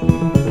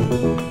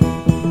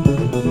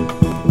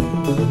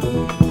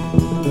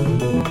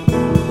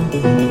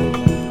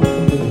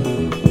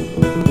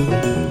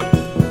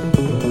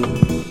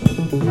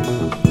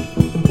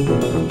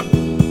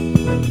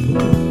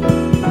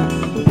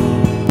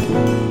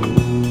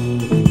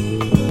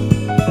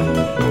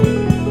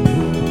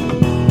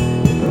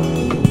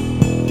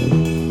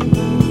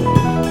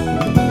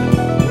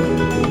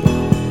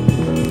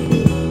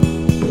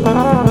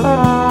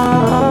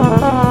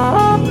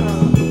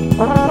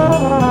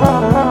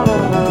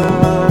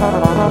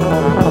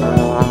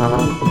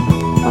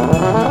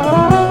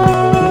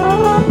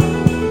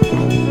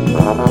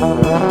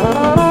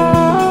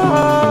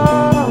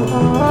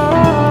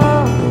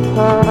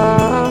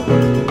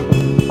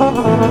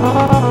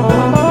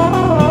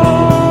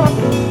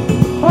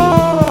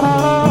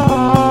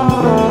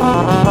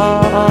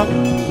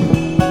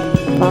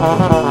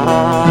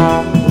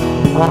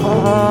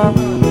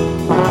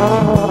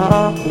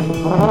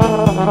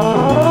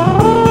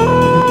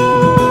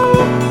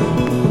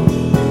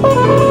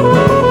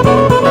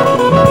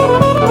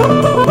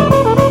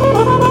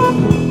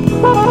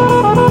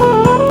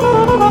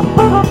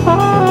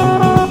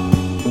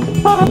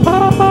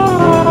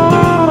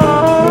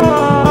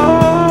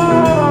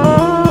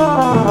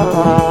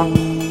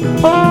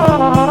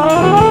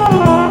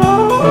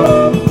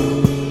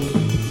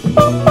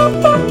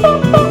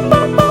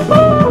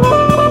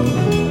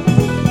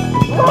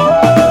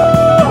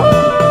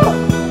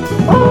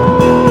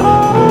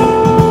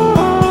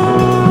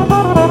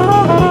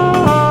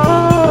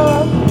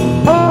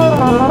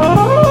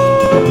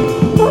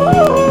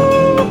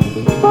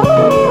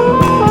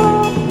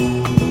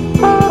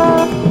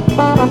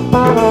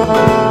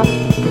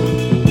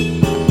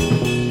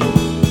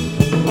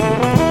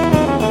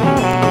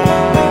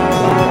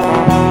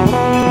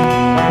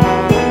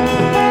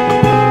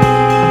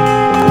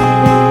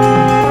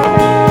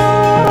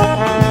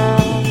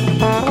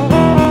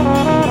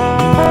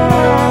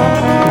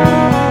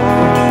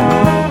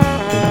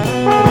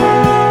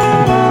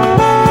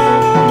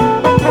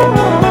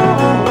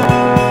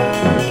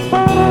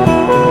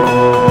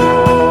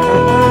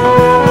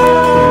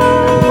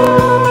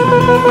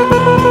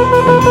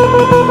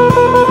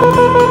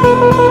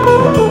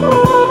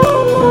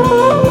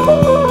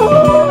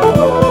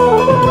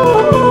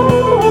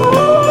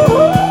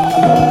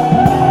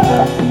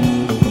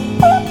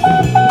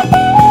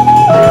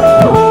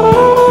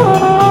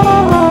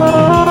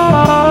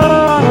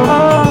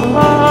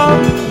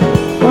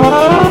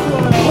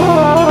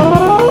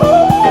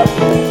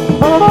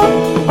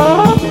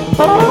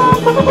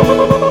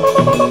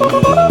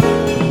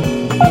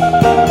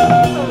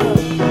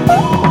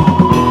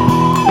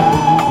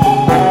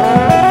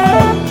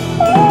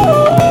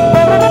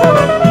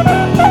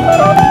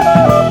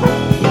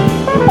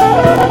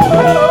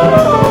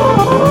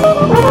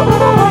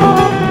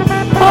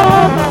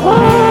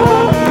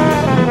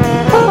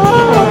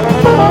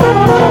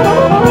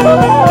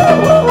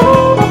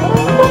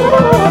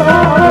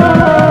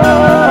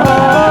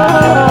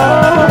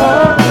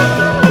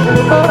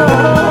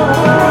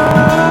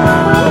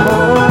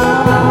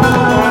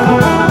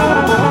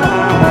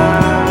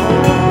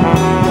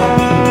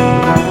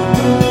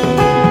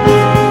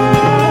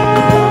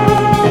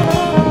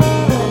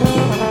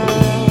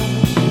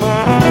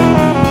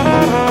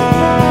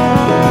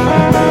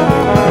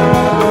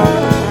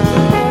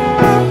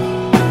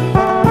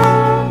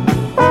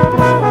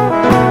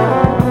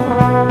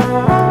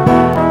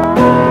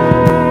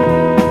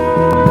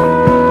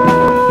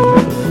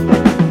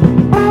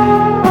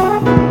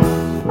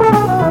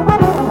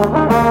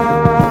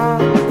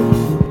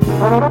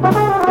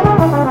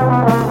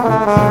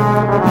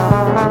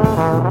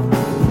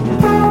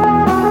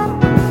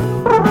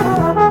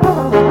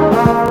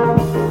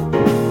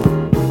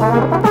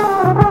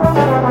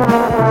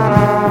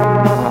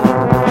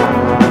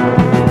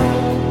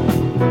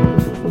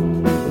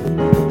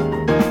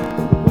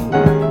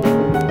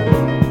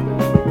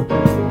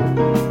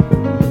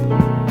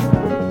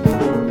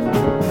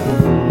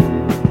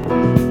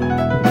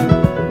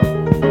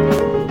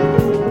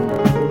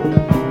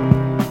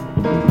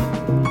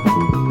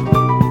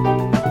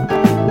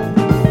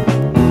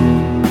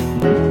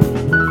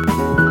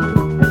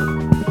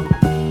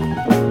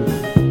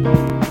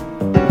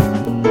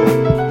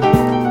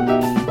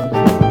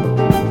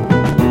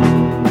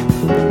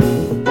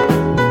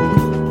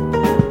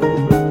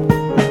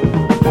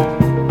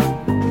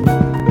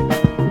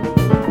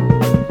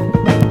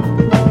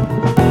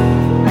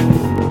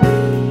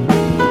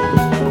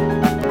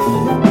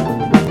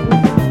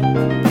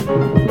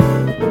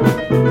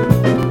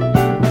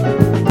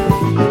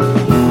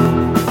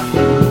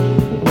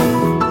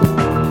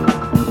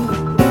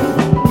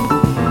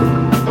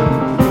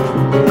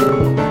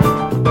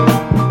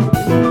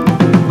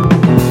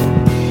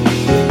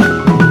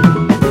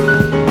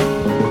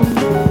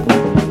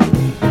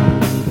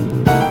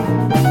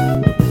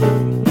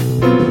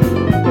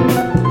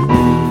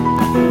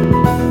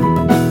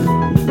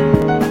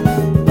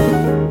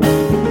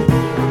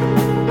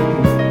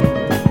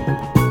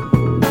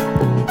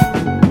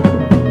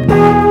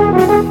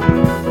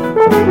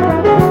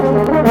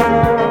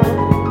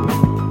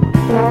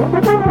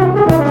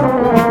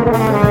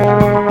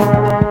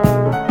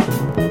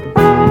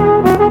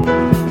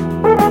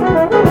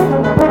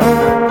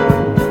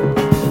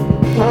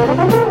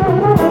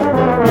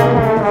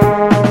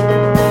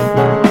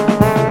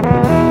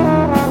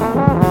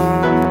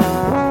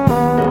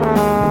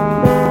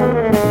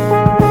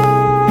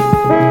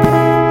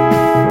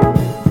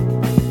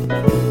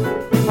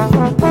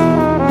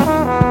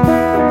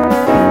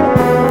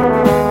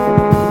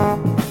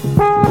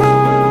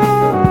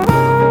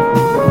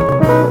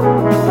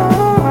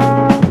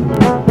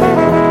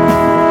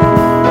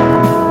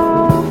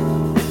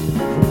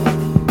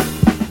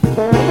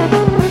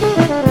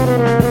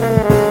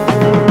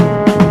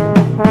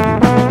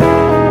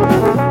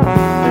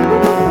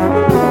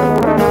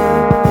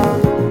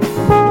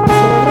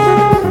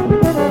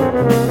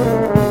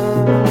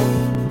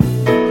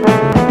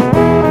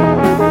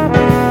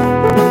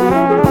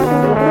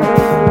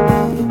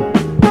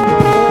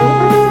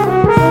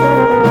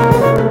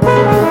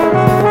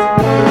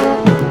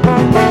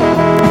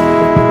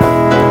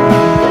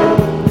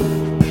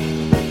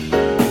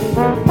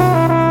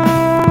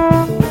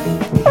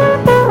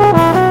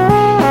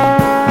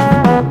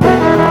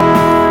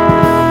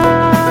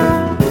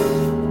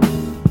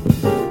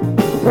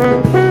 We're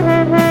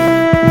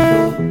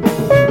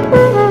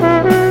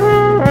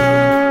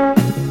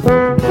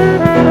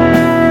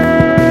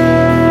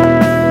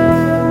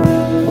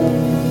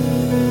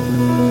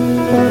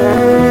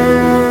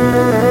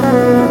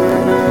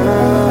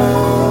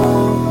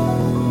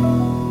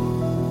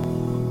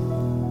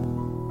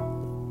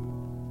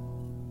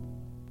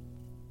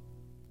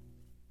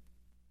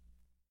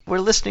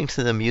listening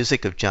to the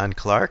music of John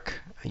Clark,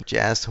 a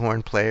jazz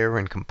horn player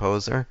and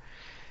composer.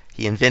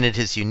 He invented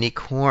his unique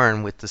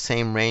horn with the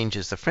same range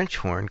as the French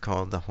horn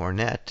called the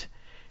hornet,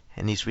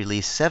 and he's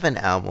released 7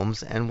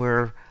 albums, and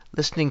we're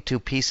listening to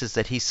pieces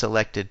that he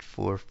selected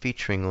for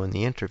featuring on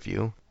the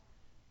interview.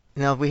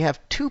 Now, we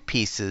have 2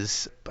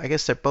 pieces. I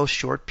guess they're both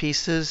short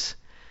pieces.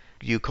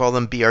 Do you call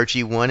them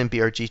BRG1 and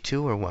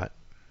BRG2 or what?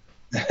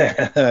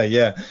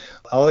 Yeah,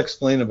 I'll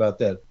explain about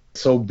that.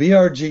 So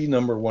BRG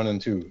number 1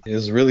 and 2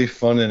 is really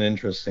fun and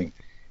interesting.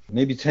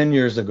 Maybe 10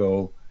 years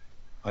ago,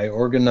 I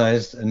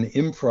organized an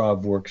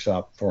improv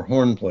workshop for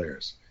horn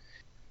players.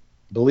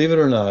 Believe it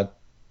or not,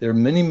 there are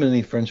many,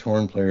 many French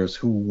horn players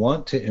who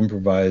want to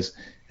improvise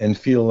and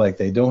feel like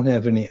they don't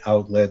have any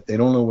outlet, they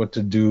don't know what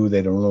to do,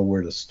 they don't know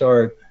where to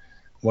start.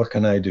 What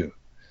can I do?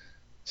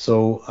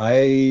 So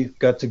I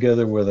got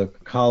together with a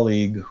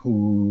colleague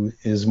who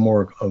is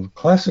more of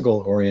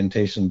classical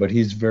orientation, but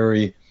he's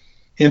very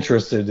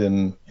interested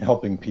in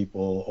helping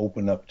people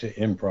open up to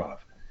improv.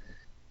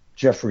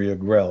 Jeffrey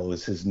Agrell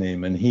is his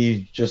name, and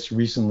he just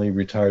recently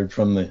retired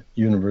from the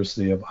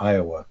University of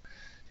Iowa.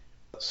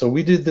 So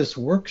we did this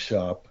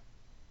workshop,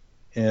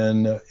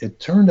 and it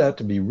turned out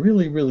to be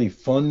really, really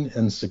fun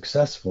and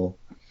successful.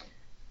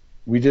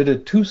 We did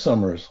it 2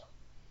 summers,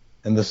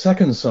 and the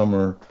second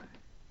summer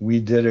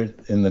we did it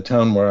in the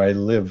town where I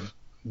live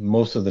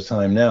most of the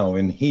time now,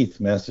 in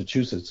Heath,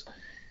 Massachusetts.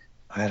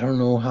 I don't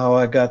know how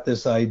I got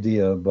this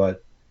idea,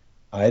 but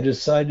I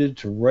decided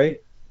to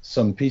write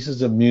some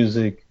pieces of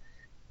music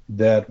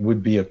that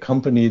would be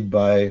accompanied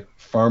by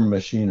farm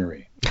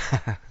machinery.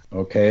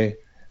 Okay?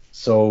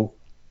 So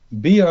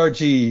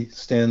BRG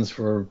stands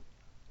for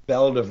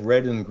Ballad of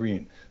Red and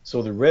Green.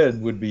 So the red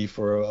would be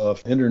for an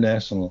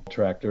international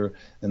tractor,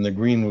 and the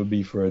green would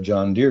be for a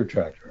John Deere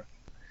tractor.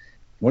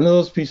 One of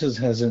those pieces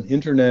has an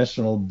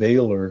international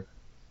baler,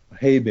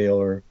 hay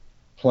baler,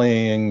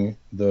 playing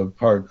the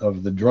part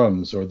of the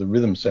drums or the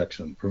rhythm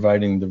section,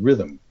 providing the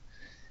rhythm.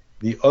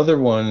 The other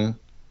one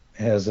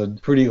has a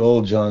pretty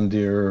old John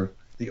Deere.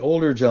 The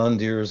older John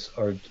Deeres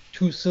are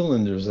 2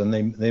 cylinders, and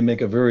they make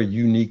a very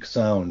unique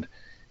sound,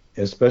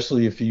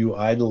 especially if you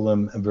idle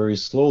them very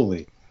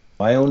slowly.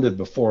 I owned it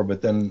before,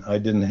 but then I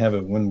didn't have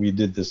it when we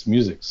did this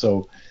music,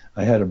 so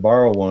I had to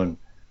borrow one.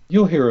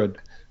 You'll hear it,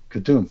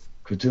 ka-toom,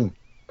 ka-toom,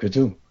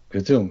 ka-toom,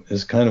 ka-toom,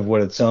 is kind of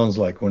what it sounds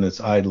like when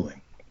it's idling.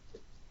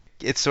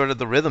 It's sort of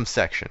the rhythm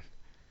section.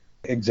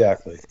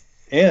 Exactly.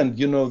 And,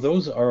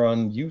 those are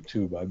on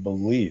YouTube, I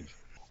believe.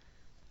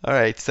 All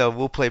right, so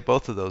we'll play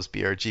both of those,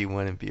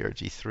 BRG1 and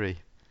BRG3.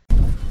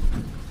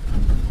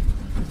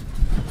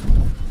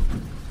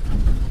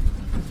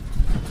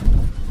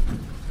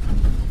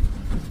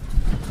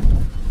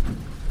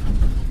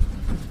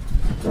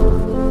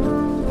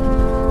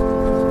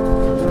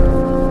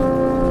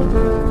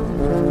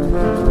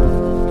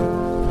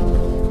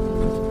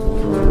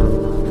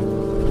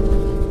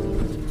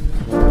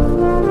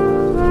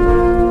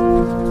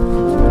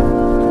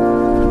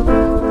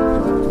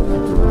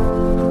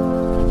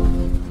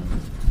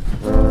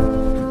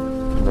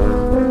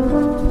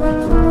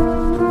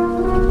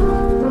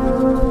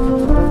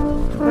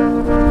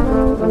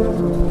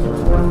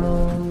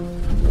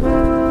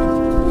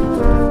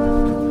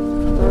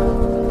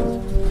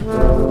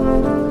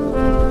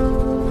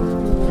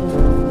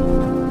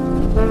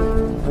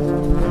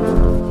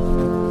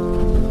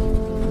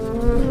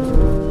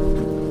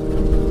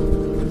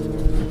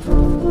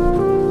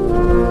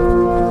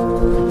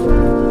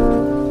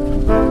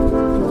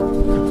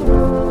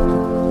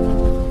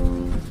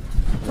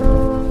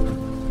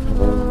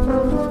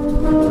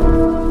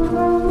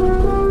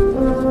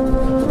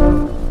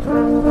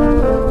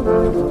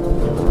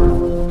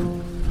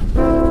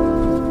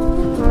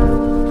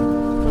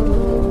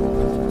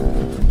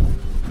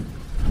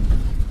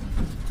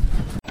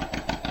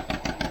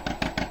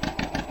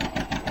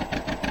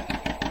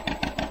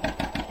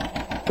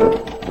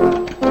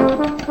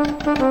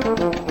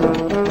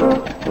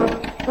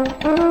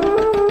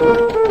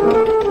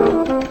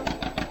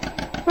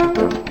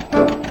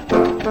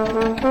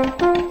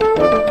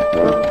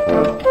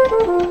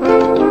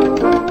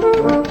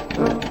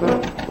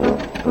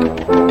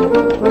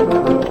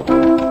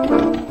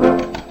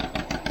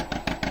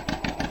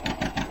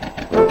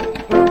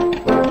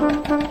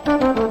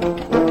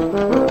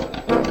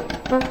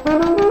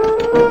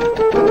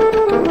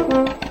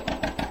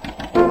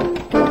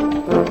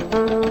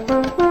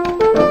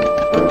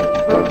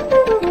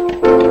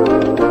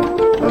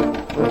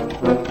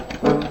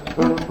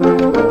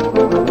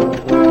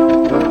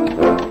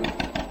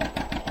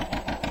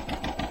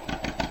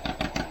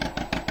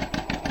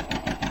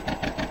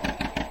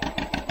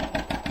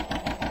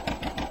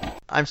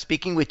 I'm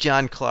speaking with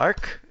John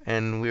Clark,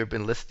 and we've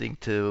been listening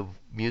to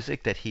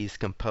music that he's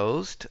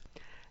composed.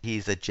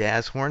 He's a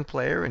jazz horn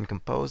player and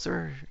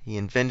composer. He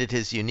invented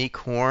his unique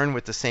horn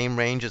with the same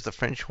range as the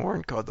French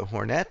horn called the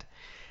hornet,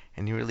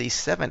 and he released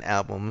 7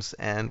 albums,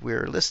 and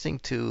we're listening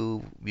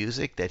to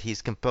music that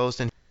he's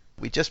composed. And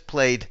we just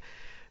played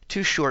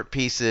 2 short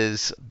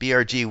pieces,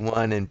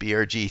 BRG-1 and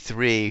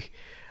BRG-3,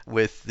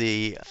 with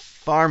the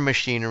farm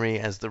machinery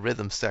as the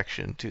rhythm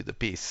section to the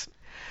piece.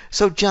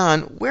 So,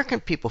 John, where can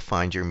people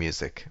find your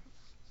music?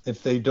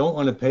 If they don't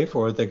want to pay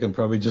for it, they can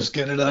probably just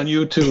get it on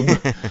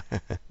YouTube.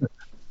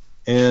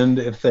 And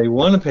if they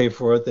want to pay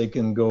for it, they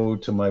can go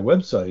to my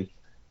website,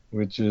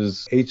 which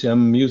is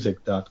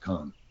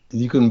hmmusic.com.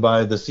 You can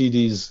buy the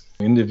CDs,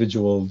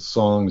 individual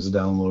songs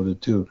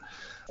downloaded too.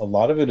 A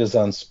lot of it is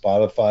on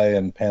Spotify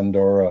and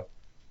Pandora.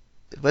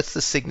 What's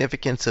the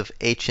significance of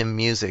HM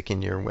Music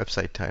in your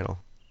website title?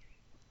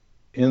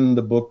 In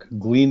the book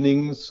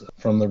Gleanings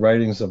from the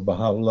Writings of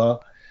Baha'u'llah,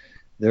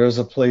 there is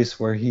a place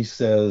where he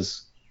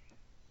says,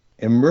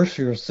 "Immerse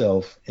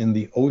yourself in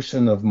the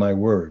ocean of my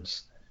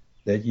words,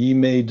 that ye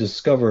may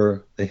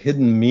discover the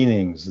hidden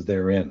meanings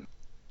therein."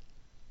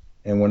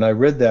 And when I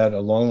read that a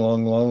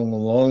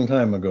long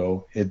time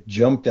ago, it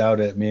jumped out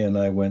at me and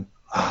I went,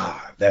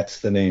 that's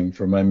the name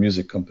for my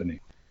music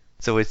company.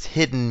 So it's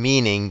Hidden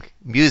Meaning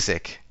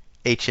Music,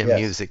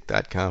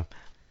 hmmusic.com.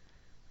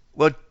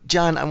 Well,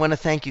 John, I want to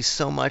thank you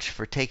so much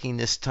for taking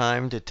this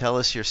time to tell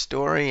us your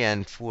story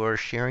and for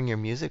sharing your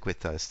music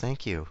with us.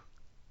 Thank you.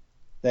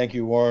 Thank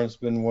you, Warren. It's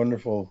been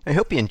wonderful. I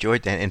hope you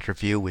enjoyed that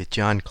interview with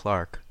John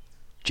Clark,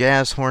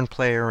 jazz horn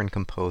player and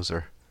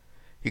composer.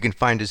 You can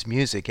find his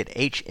music at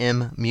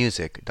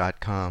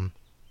hmmusic.com.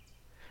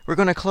 We're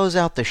going to close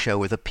out the show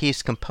with a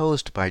piece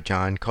composed by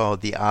John called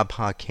The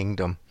Abha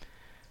Kingdom.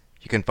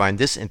 You can find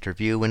this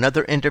interview and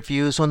other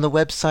interviews on the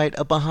website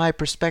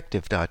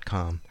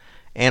abahaiperspective.com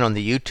and on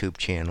the YouTube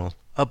channel,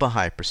 A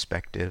Baha'i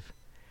Perspective.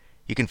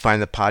 You can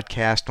find the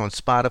podcast on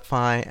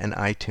Spotify and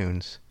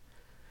iTunes.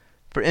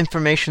 For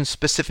information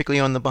specifically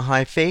on the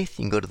Baha'i Faith,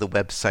 you can go to the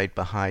website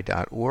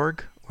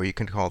baha'i.org, or you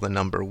can call the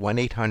number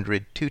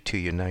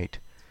 1-800-22-UNITE.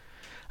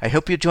 I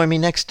hope you'll join me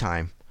next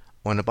time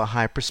on A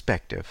Baha'i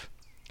Perspective.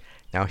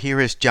 Now here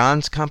is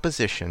John's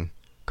composition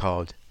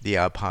called The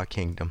Abha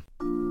Kingdom.